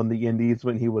him on the Indies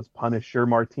when he was Punisher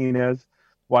Martinez.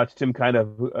 Watched him kind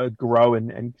of grow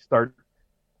and start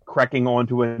cracking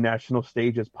onto a national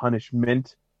stage as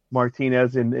Punishment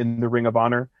Martinez in the Ring of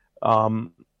Honor.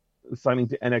 Signing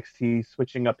to NXT,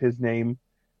 switching up his name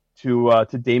to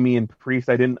Damian Priest.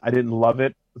 I didn't love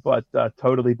it, but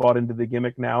totally bought into the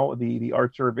gimmick now. The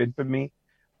Archer of Infamy.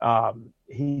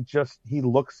 He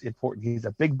looks important. He's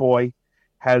a big boy,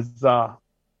 has that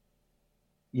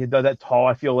tall,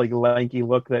 I feel like lanky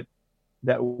look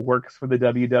that works for the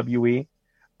WWE.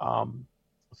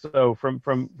 So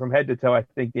from head to toe, I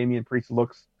think Damian Priest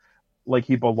looks like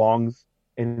he belongs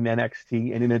in an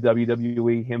NXT and in a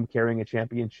WWE. Him carrying a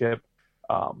championship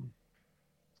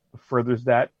furthers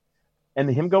that, and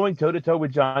him going toe to toe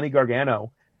with Johnny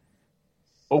Gargano,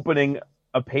 opening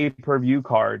a pay-per-view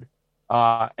card,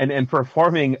 and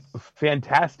performing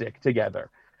fantastic together,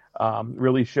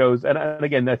 really shows. And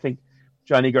again, I think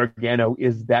Johnny Gargano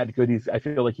is that good. I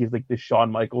feel like he's like the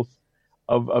Shawn Michaels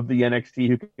of the NXT,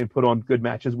 who can put on good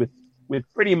matches with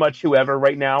pretty much whoever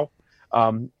right now,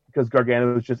 because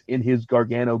Gargano is just in his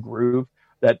Gargano groove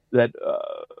that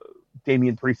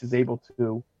Damian Priest is able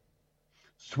to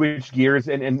switch gears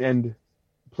and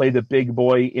play the big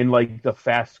boy in like the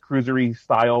fast cruisery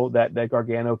style that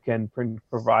Gargano can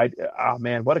provide. Ah,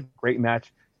 man, what a great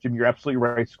match. Jim, you're absolutely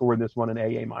right. Scoring this one an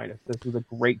AA minus. This was a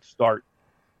great start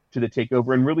to the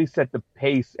takeover and really set the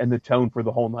pace and the tone for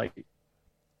the whole night.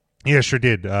 Yeah, sure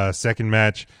did. Second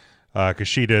match,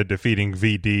 Kushida defeating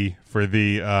VD for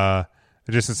the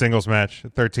just a singles match,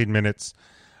 13 minutes.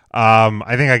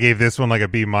 I think I gave this one like a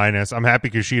B minus. I'm happy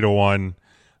Kushida won.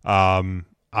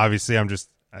 Obviously, I'm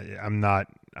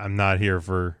not here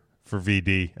for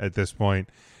VD at this point.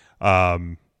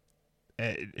 And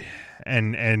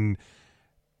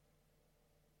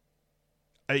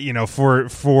for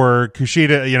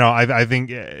Kushida, I think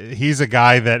he's a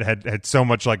guy that had so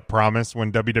much like promise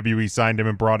when WWE signed him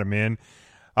and brought him in.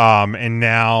 And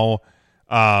now,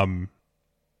 for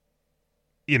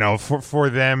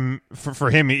him,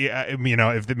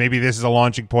 if maybe this is a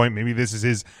launching point, maybe this is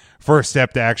his first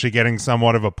step to actually getting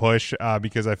somewhat of a push,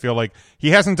 because I feel like he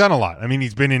hasn't done a lot. I mean,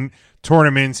 he's been in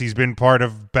tournaments, he's been part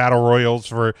of battle royals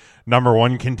for number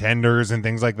one contenders and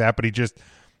things like that, but he's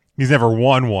never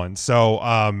won one. So,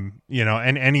 and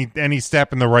any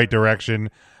step in the right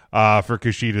direction for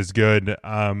Kushida is good.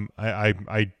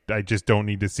 I just don't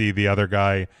need to see the other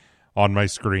guy on my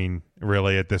screen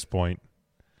really at this point.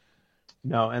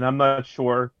 No, and I'm not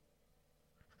sure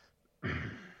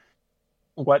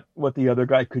what the other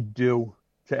guy could do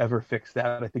to ever fix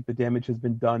that. I think the damage has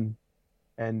been done,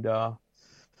 and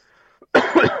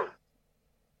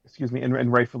excuse me,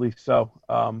 and rightfully so.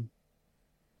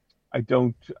 I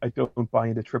don't buy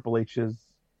into Triple H's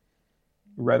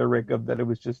rhetoric of that it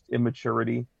was just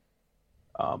immaturity.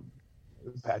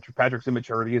 Patrick's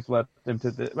immaturity has led them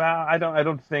to the. Well, I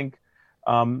don't think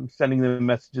sending them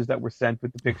messages that were sent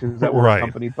with the pictures that were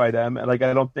accompanied by them. And like,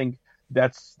 I don't think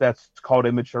that's called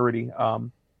immaturity.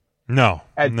 No.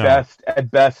 At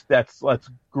best, that's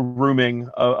grooming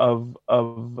of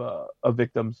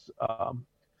victims.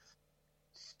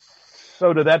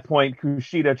 So to that point,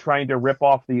 Kushida trying to rip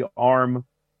off the arm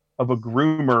of a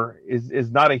groomer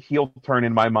is not a heel turn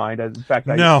in my mind. In fact,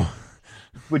 I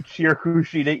would cheer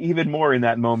Kushida even more in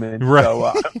that moment. Right.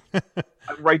 So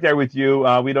I'm right there with you.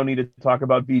 We don't need to talk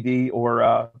about BD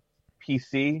or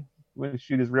PC. We're going to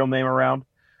shoot his real name around,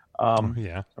 or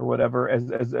whatever,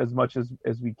 as much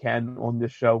as we can on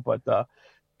this show. But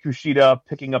Kushida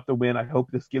picking up the win. I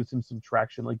hope this gives him some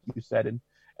traction, like you said, and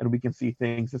we can see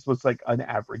things. This was like an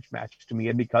average match to me,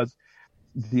 and because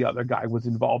the other guy was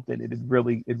involved in it. It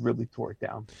really tore it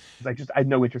down. I had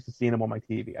no interest in seeing him on my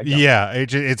TV.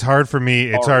 It's hard for me.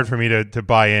 It's hard for me to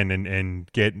buy in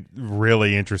and get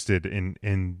really interested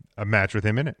in a match with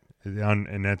him in it.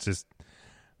 And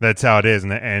that's how it is.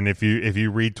 And if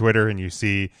you read Twitter and you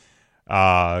see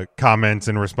comments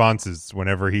and responses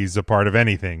whenever he's a part of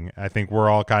anything, I think we're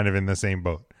all kind of in the same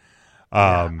boat.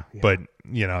 But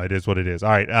it is what it is.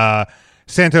 All right.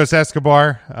 Santos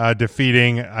Escobar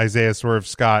defeating Isaiah Swerve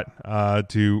Scott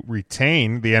to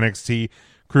retain the NXT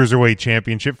Cruiserweight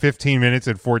Championship, 15 minutes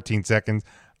and 14 seconds.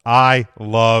 I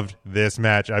loved this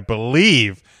match. I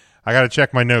believe I got to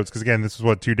check my notes because, again, this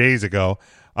was 2 days ago.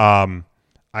 I'm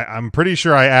pretty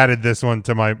sure I added this one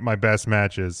to my best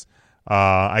matches.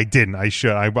 I didn't. I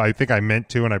should. I think I meant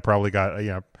to, and I probably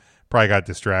got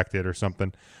distracted or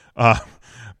something.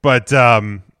 But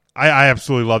I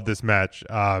absolutely love this match.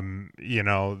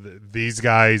 These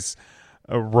guys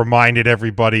reminded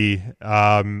everybody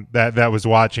that was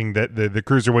watching that the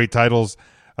Cruiserweight title's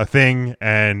a thing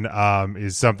and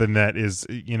is something that is,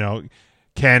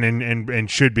 can and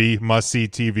should be must-see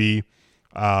TV.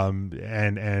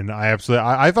 And I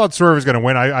thought Swerve was going to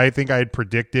win. I think I had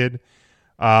predicted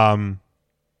I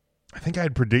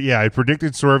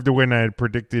predicted Swerve to win. I had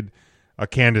predicted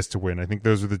Candice to win. I think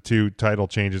those are the two title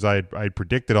changes I had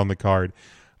predicted on the card.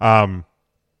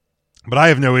 But I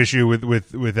have no issue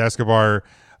with Escobar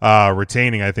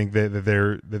retaining. I think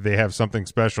that they have something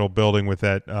special building with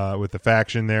that with the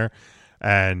faction there,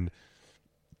 and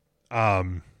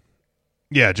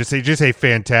just a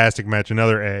fantastic match.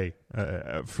 Another A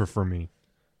for me.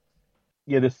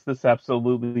 Yeah, this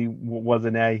absolutely was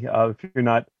an A. If you're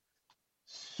not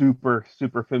super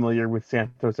familiar with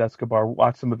Santos Escobar,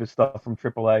 watch some of his stuff from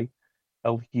AAA,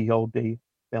 El Hijo de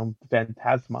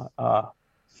Fantasma.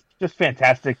 Just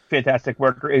fantastic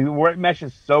worker. It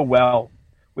meshes so well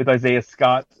with Isaiah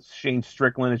Scott. Shane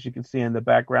Strickland, as you can see in the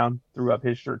background, threw up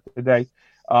his shirt today.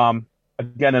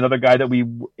 Again, another guy that we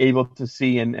were able to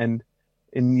see and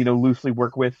loosely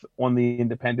work with on the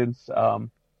independents.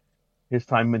 His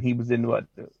time when he was in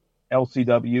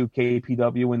LCW,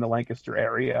 KPW in the Lancaster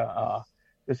area.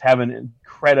 Just having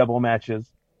incredible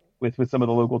matches with some of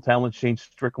the local talent, Shane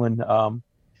Strickland,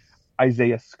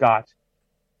 Isaiah Scott.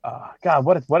 God,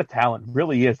 what a talent.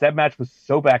 Really is. That match was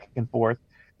so back and forth.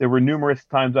 There were numerous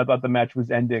times I thought the match was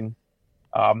ending.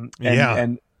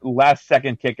 And last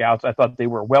second kickouts, I thought they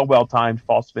were well timed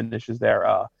false finishes there.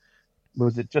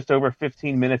 Was it just over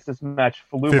 15 minutes? This match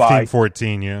flew by.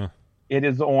 15-14, yeah. It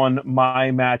is on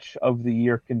my match of the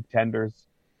year contenders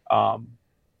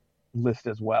list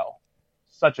as well.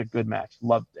 Such a good match.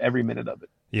 Loved every minute of it.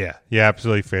 Yeah,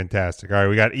 absolutely fantastic. All right,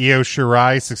 we got Io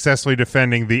Shirai successfully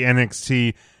defending the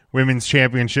NXT Women's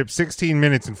Championship, 16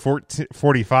 minutes and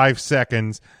 45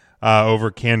 seconds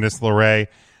over Candice LeRae.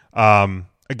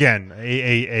 Again,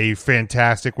 a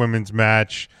fantastic women's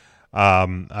match.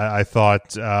 I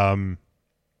thought,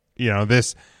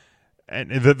 this and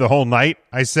the whole night,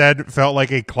 I said, felt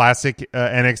like a classic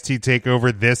NXT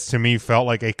takeover. This, to me, felt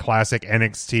like a classic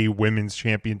NXT Women's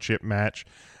Championship match.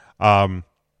 It's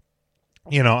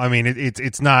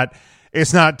not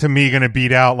to me going to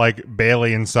beat out like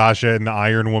Bayley and Sasha in the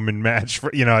Iron Woman match for,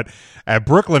 at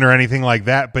Brooklyn or anything like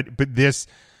that. But this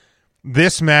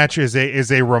match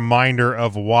is a reminder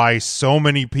of why so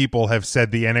many people have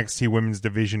said the NXT Women's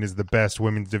Division is the best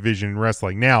women's division in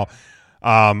wrestling. Now,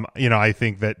 I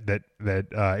think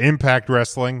that Impact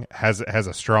Wrestling has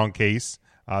a strong case.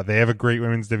 They have a great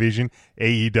women's division.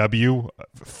 AEW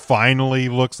finally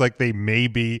looks like they may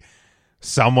be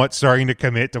somewhat starting to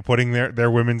commit to putting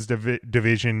their women's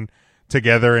division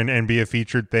together and be a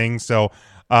featured thing. So,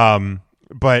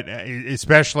 but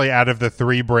especially out of the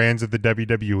three brands of the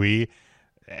WWE,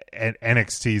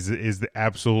 NXT is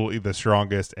absolutely the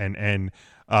strongest. And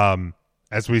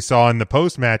as we saw in the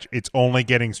post-match, it's only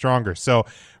getting stronger. So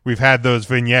we've had those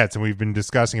vignettes, and we've been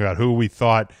discussing about who we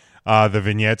thought the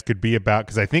vignettes could be about.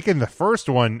 Because I think in the first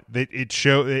one, it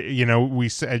showed, we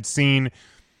had seen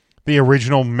the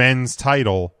original men's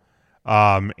title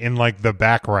in like the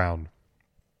background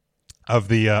of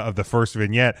the first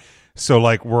vignette. So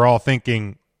like we're all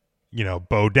thinking,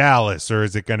 Bo Dallas, or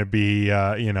is it going to be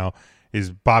is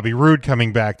Bobby Roode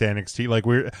coming back to NXT? Like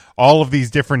we're all of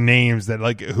these different names that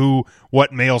like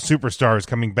what male superstar is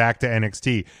coming back to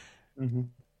NXT. Mm-hmm.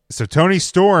 So Tony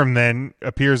Storm then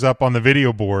appears up on the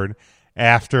video board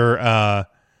after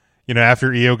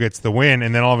after Io gets the win,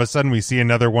 and then all of a sudden we see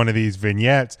another one of these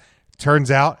vignettes. Turns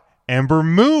out Ember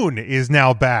Moon is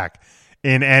now back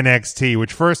in NXT,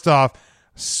 which first off,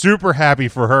 super happy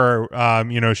for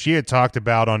her. She had talked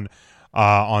about on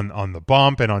on the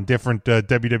bump and on different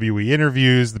WWE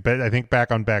interviews. I think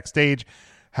back on Backstage,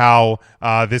 how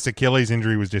this Achilles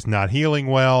injury was just not healing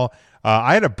well.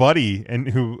 I had a buddy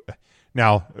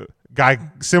guy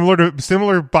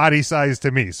similar body size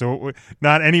to me, so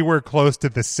not anywhere close to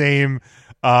the same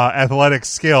athletic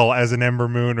skill as an Ember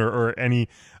Moon or any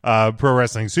pro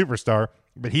wrestling superstar,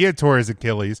 but he had tore his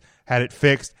Achilles, had it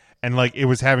fixed, and like it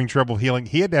was having trouble healing.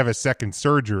 He had to have a second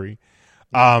surgery.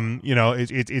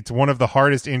 It's one of the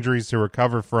hardest injuries to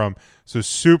recover from. So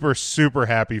super, super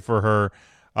happy for her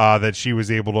that she was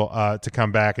able to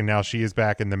come back, and now she is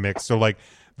back in the mix. So like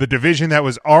the division that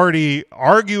was already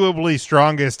arguably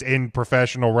strongest in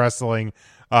professional wrestling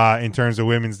in terms of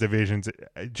women's divisions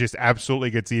just absolutely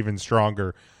gets even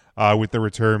stronger with the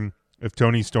return of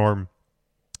Toni Storm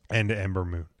and Ember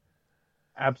Moon.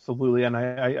 Absolutely, and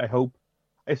I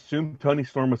assume Toni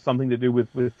Storm was something to do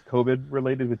with COVID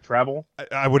related with travel.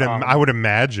 I would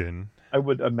imagine. I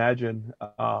would imagine.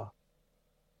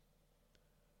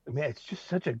 Man, it's just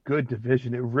such a good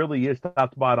division. It really is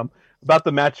top to bottom. About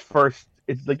the match first,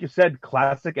 it's like you said,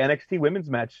 classic NXT women's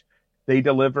match. They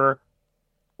deliver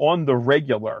on the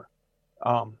regular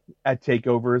at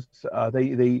takeovers.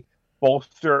 They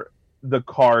bolster the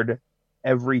card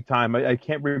every time. I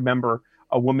can't remember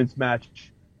a women's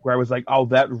match where I was like, oh,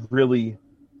 that really,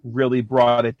 really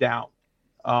brought it down.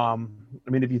 I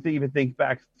mean, if you even think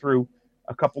back through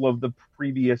a couple of the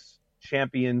previous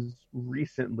champions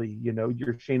recently,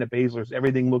 your Shayna Baszler's,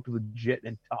 everything looked legit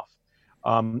and tough.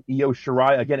 Io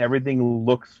Shirai, again, everything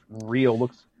looks real,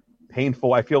 looks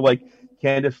painful. I feel like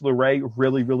Candice LeRae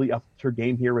really, really upped her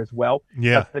game here as well.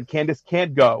 Yeah. Candice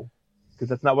can't go, because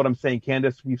that's not what I'm saying.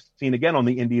 Candice, we've seen again on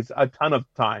the indies a ton of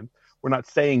time. We're not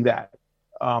saying that.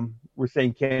 We're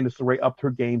saying Candice LeRae upped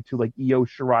her game to like Io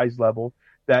Shirai's level,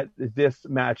 that this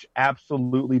match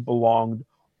absolutely belonged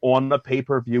on the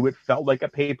pay-per-view. It felt like a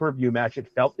pay-per-view match. It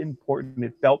felt important.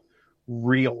 It felt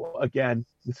real. Again,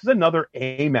 this is another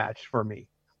A match for me.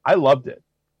 I loved it.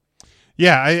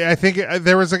 Yeah, I think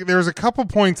there was a couple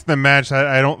points in the match that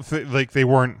I don't like they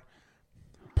weren't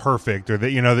perfect, or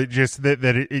that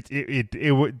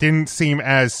it didn't seem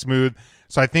as smooth.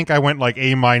 So I think I went like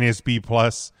A- B+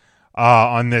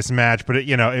 on this match, but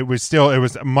it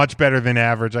was much better than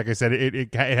average. Like I said,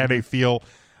 it had a feel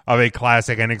of a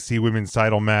classic NXT women's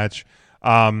title match.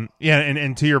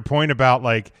 And to your point about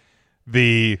like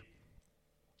the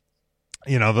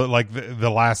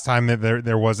last time that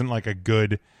there wasn't like a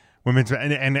good women's,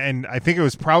 and I think it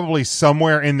was probably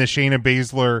somewhere in the Shayna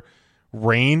Baszler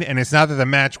reign. And it's not that the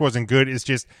match wasn't good; it's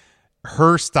just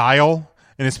her style,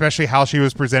 and especially how she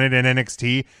was presented in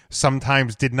NXT,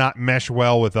 sometimes did not mesh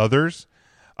well with others.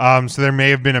 So there may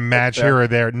have been a match here or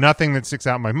there, nothing that sticks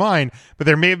out in my mind, but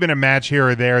there may have been a match here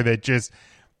or there that just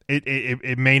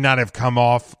it may not have come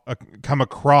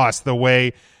across the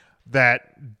way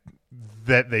that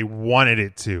they wanted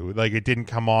it to. Like it didn't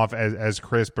come off as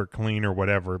crisp or clean or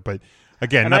whatever. But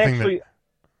again, I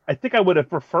think I would have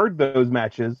preferred those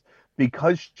matches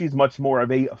because she's much more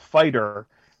of a fighter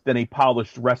than a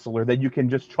polished wrestler, that you can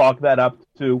just chalk that up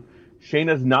to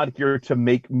Shayna's not here to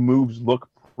make moves look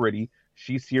pretty.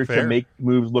 She's here to make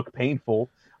moves look painful.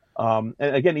 And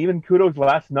again, even kudos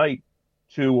last night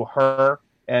to her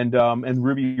and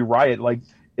Ruby Riott. Like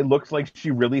it looks like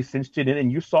she really cinched it in,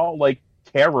 and you saw like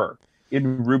terror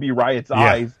in Ruby Riott's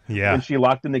eyes when she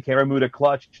locked in the Karamuda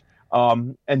clutch.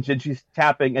 And then she's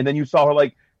tapping, and then you saw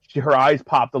her her eyes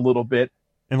popped a little bit.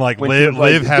 And like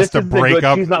Liv has to break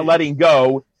up. She's not letting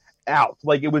go out.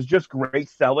 Like it was just great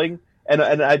selling, and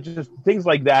I just things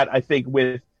like that. I think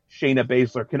with Shayna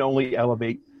Baszler can only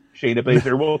elevate Shayna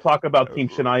Baszler. We'll talk about Team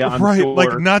Shania. I'm right, sure,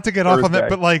 like not to get Thursday. off on that,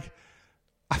 but like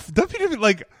WWE,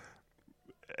 like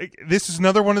this is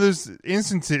another one of those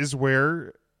instances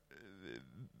where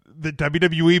the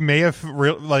WWE may have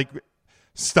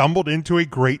stumbled into a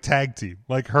great tag team.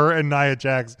 Like her and Nia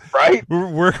Jax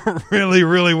work really,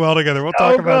 really well together. We'll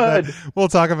talk about that. We'll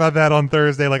talk about that on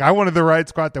Thursday. Like I wanted the Riot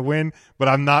Squad to win, but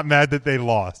I'm not mad that they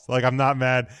lost. Like I'm not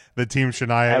mad that Team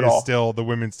Shania is still the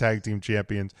women's tag team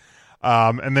champions.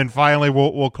 And then finally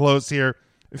we'll close here.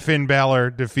 Finn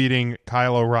Balor defeating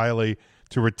Kyle O'Reilly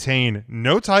to retain.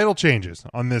 No title changes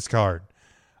on this card.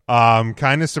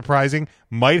 Kind of surprising.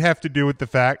 Might have to do with the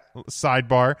fact,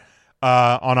 sidebar,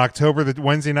 on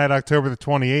Wednesday night, October the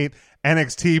 28th,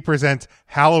 NXT presents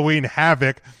Halloween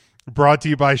Havoc, brought to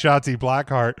you by Shotzi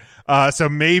Blackheart. So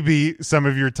maybe some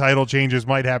of your title changes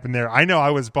might happen there. I know I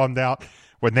was bummed out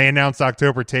when they announced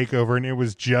October TakeOver, and it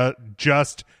was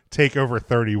just TakeOver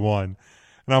 31.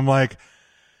 And I'm like,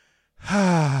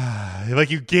 Like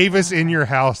you gave us In Your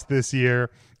House this year,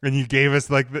 and you gave us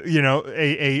like the,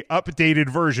 a updated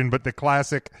version, but the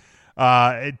classic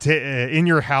In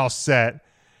Your House set.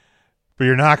 But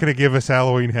you're not going to give us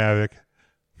Halloween Havoc.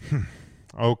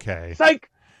 Okay.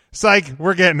 Psych.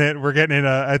 We're getting it. We're getting it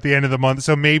at the end of the month.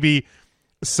 So maybe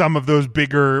some of those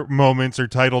bigger moments or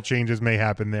title changes may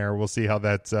happen there. We'll see how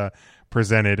that's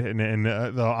presented, and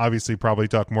they'll obviously probably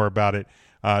talk more about it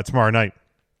tomorrow night.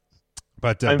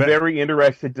 But I'm very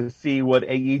interested to see what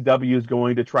AEW is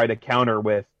going to try to counter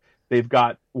with. They've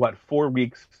got 4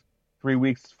 weeks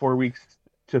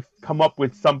to come up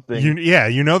with something.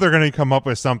 They're going to come up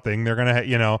with something. They're going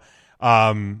to,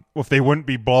 if they wouldn't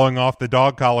be blowing off the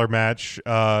dog collar match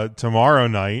tomorrow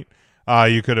night,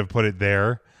 you could have put it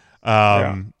there.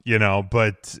 But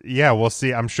we'll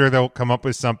see. I'm sure they'll come up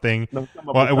with something.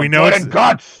 We know it's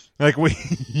guts. Like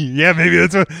maybe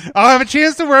that's what I'll have a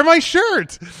chance to wear my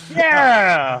shirt.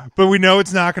 Yeah. But we know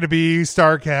it's not going to be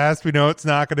StarCast. We know it's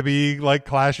not going to be like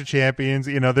Clash of Champions.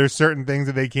 There's certain things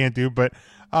that they can't do, but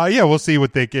we'll see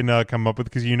what they can come up with,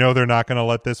 because they're not going to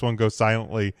let this one go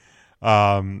silently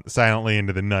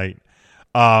into the night.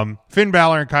 Finn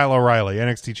Balor and Kyle O'Reilly,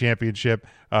 NXT Championship,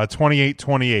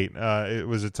 28-28. It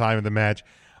was a time of the match.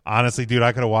 Honestly, dude,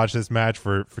 I could have watched this match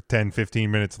for 10,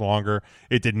 15 minutes longer.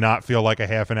 It did not feel like a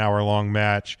half an hour long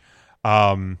match.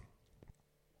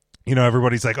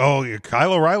 Everybody's like, oh,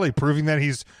 Kyle O'Reilly proving that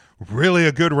he's really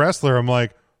a good wrestler. I'm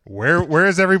like, where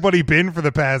has everybody been for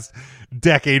the past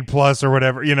decade plus or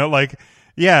whatever? I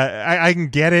can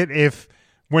get it if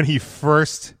when he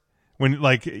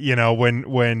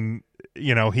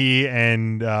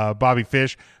and Bobby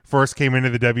Fish first came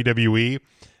into the WWE,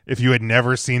 if you had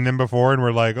never seen them before and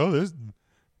were like, oh,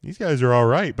 these guys are all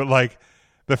right. But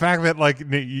the fact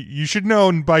that you should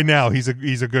know by now he's a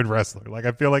good wrestler.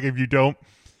 I feel like if you don't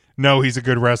know he's a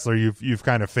good wrestler, you've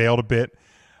kind of failed a bit.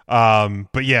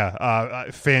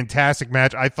 Fantastic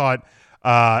match. I thought,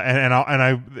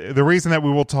 the reason that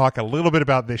we will talk a little bit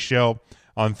about this show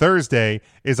on Thursday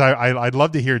is I'd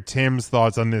love to hear Tim's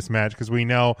thoughts on this match, because we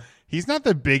know he's not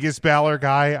the biggest Balor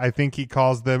guy. I think he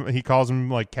calls him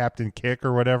like Captain Kick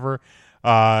or whatever.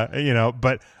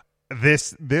 But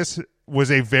this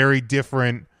was a very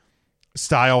different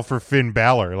style for Finn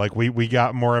Balor. We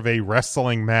got more of a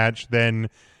wrestling match than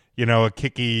a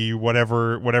kicky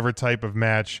whatever type of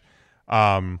match.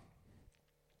 So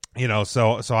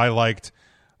I liked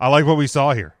what we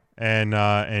saw here,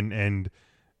 and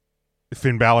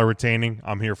Finn Balor retaining,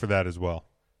 I'm here for that as well.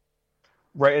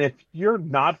 Right, and if you're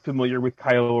not familiar with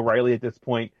Kyle O'Reilly at this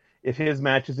point, if his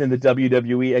matches in the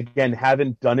WWE, again,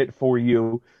 haven't done it for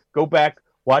you, go back,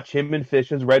 watch him and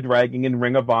Fish's Red Dragon in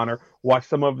Ring of Honor, watch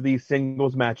some of these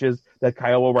singles matches that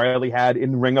Kyle O'Reilly had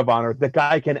in Ring of Honor. The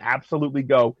guy can absolutely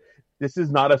go. This is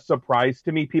not a surprise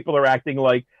to me. People are acting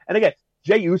like, and again,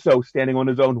 Jey Uso standing on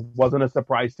his own wasn't a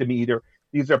surprise to me either.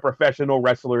 These are professional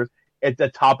wrestlers at the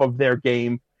top of their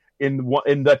game, in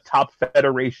the top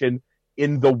federation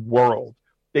in the world.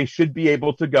 They should be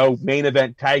able to go main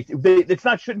event tag.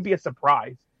 Shouldn't be a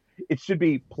surprise. It should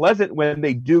be pleasant when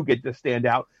they do get to stand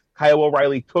out. Kyle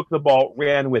O'Reilly took the ball,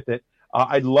 ran with it.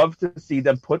 I'd love to see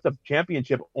them put the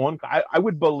championship on. I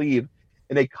would believe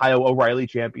in a Kyle O'Reilly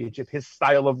championship. His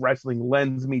style of wrestling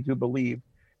lends me to believe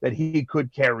that he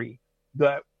could carry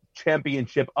the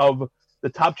championship of the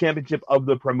top championship of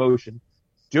the promotion.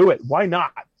 Do it. Why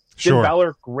not? Sure. Finn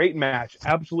Balor, great match.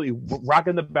 Absolutely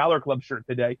rocking the Balor Club shirt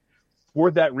today for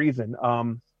that reason.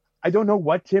 I don't know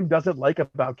what Tim doesn't like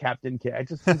about Captain Kidd. It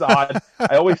just seems odd.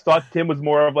 I always thought Tim was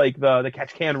more of like the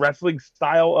catch can wrestling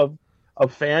style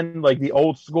of fan, like the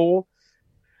old school.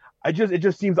 It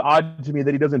just seems odd to me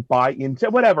that he doesn't buy into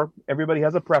whatever. Everybody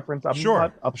has a preference. I'm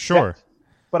not upset,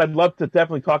 but I'd love to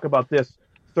definitely talk about this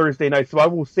Thursday night. So I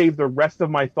will save the rest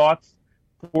of my thoughts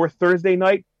for Thursday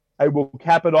night. I will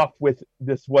cap it off with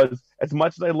this was, as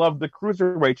much as I love the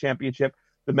Cruiserweight Championship,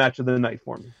 the match of the night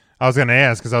for me. I was going to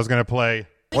ask, because I was going to play,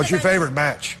 what's your favorite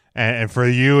match? And for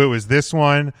you, it was this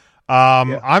one.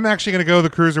 I'm actually going to go the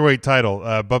Cruiserweight title,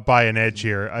 but by an edge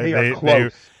here.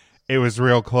 It was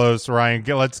real close. Ryan,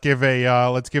 let's give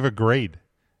a grade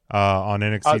on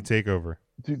NXT TakeOver.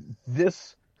 Dude,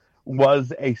 this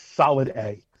was a solid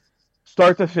A.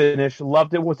 Start to finish,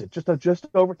 loved it. Was it just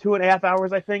over 2.5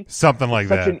 hours? I think something like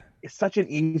that. It's such an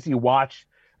easy watch.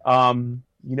 You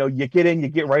get in, you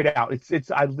get right out. This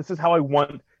is how I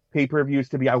want pay-per-views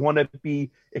to be. I want to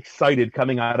be excited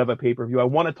coming out of a pay-per-view. I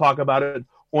want to talk about it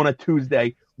on a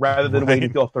Tuesday rather than waiting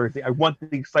until Thursday. I want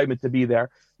the excitement to be there.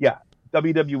 Yeah,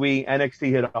 WWE, NXT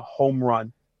hit a home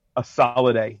run, a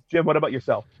solid A. Jim, what about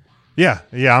yourself? Yeah,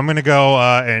 I'm going to go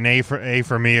an A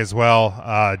for me as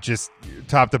well. Just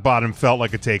top to bottom felt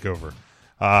like a takeover.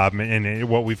 And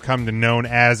what we've come to known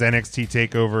as NXT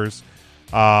takeovers.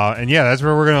 And yeah, that's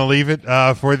where we're going to leave it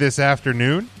for this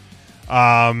afternoon.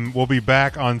 We'll be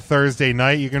back on Thursday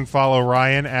night. You can follow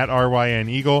Ryan at RYN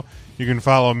Eagle. You can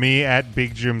follow me at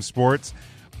Big Jim Sports.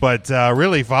 But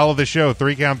really, follow the show,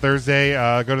 3 Count Thursday.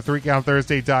 Go to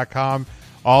 3countthursday.com.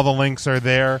 All the links are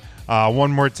there.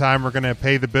 One more time, we're going to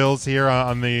pay the bills here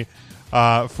on the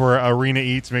for Arena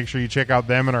Eats. Make sure you check out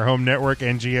them and our home network,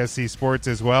 NGSC Sports,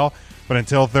 as well. But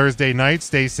until Thursday night,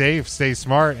 stay safe, stay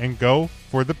smart, and go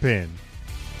for the pin.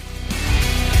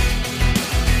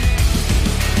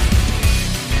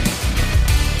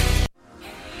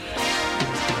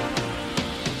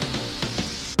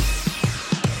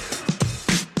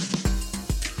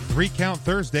 Three Count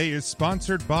Thursday is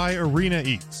sponsored by Arena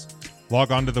Eats.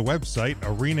 Log on to the website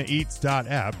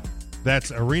arenaeats.app.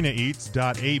 That's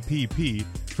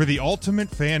arenaeats.app for the ultimate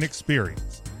fan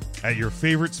experience. At your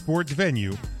favorite sports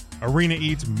venue, Arena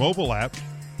Eats mobile app,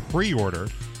 pre-order,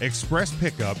 express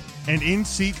pickup, and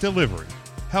in-seat delivery.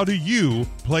 How do you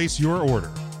place your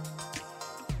order?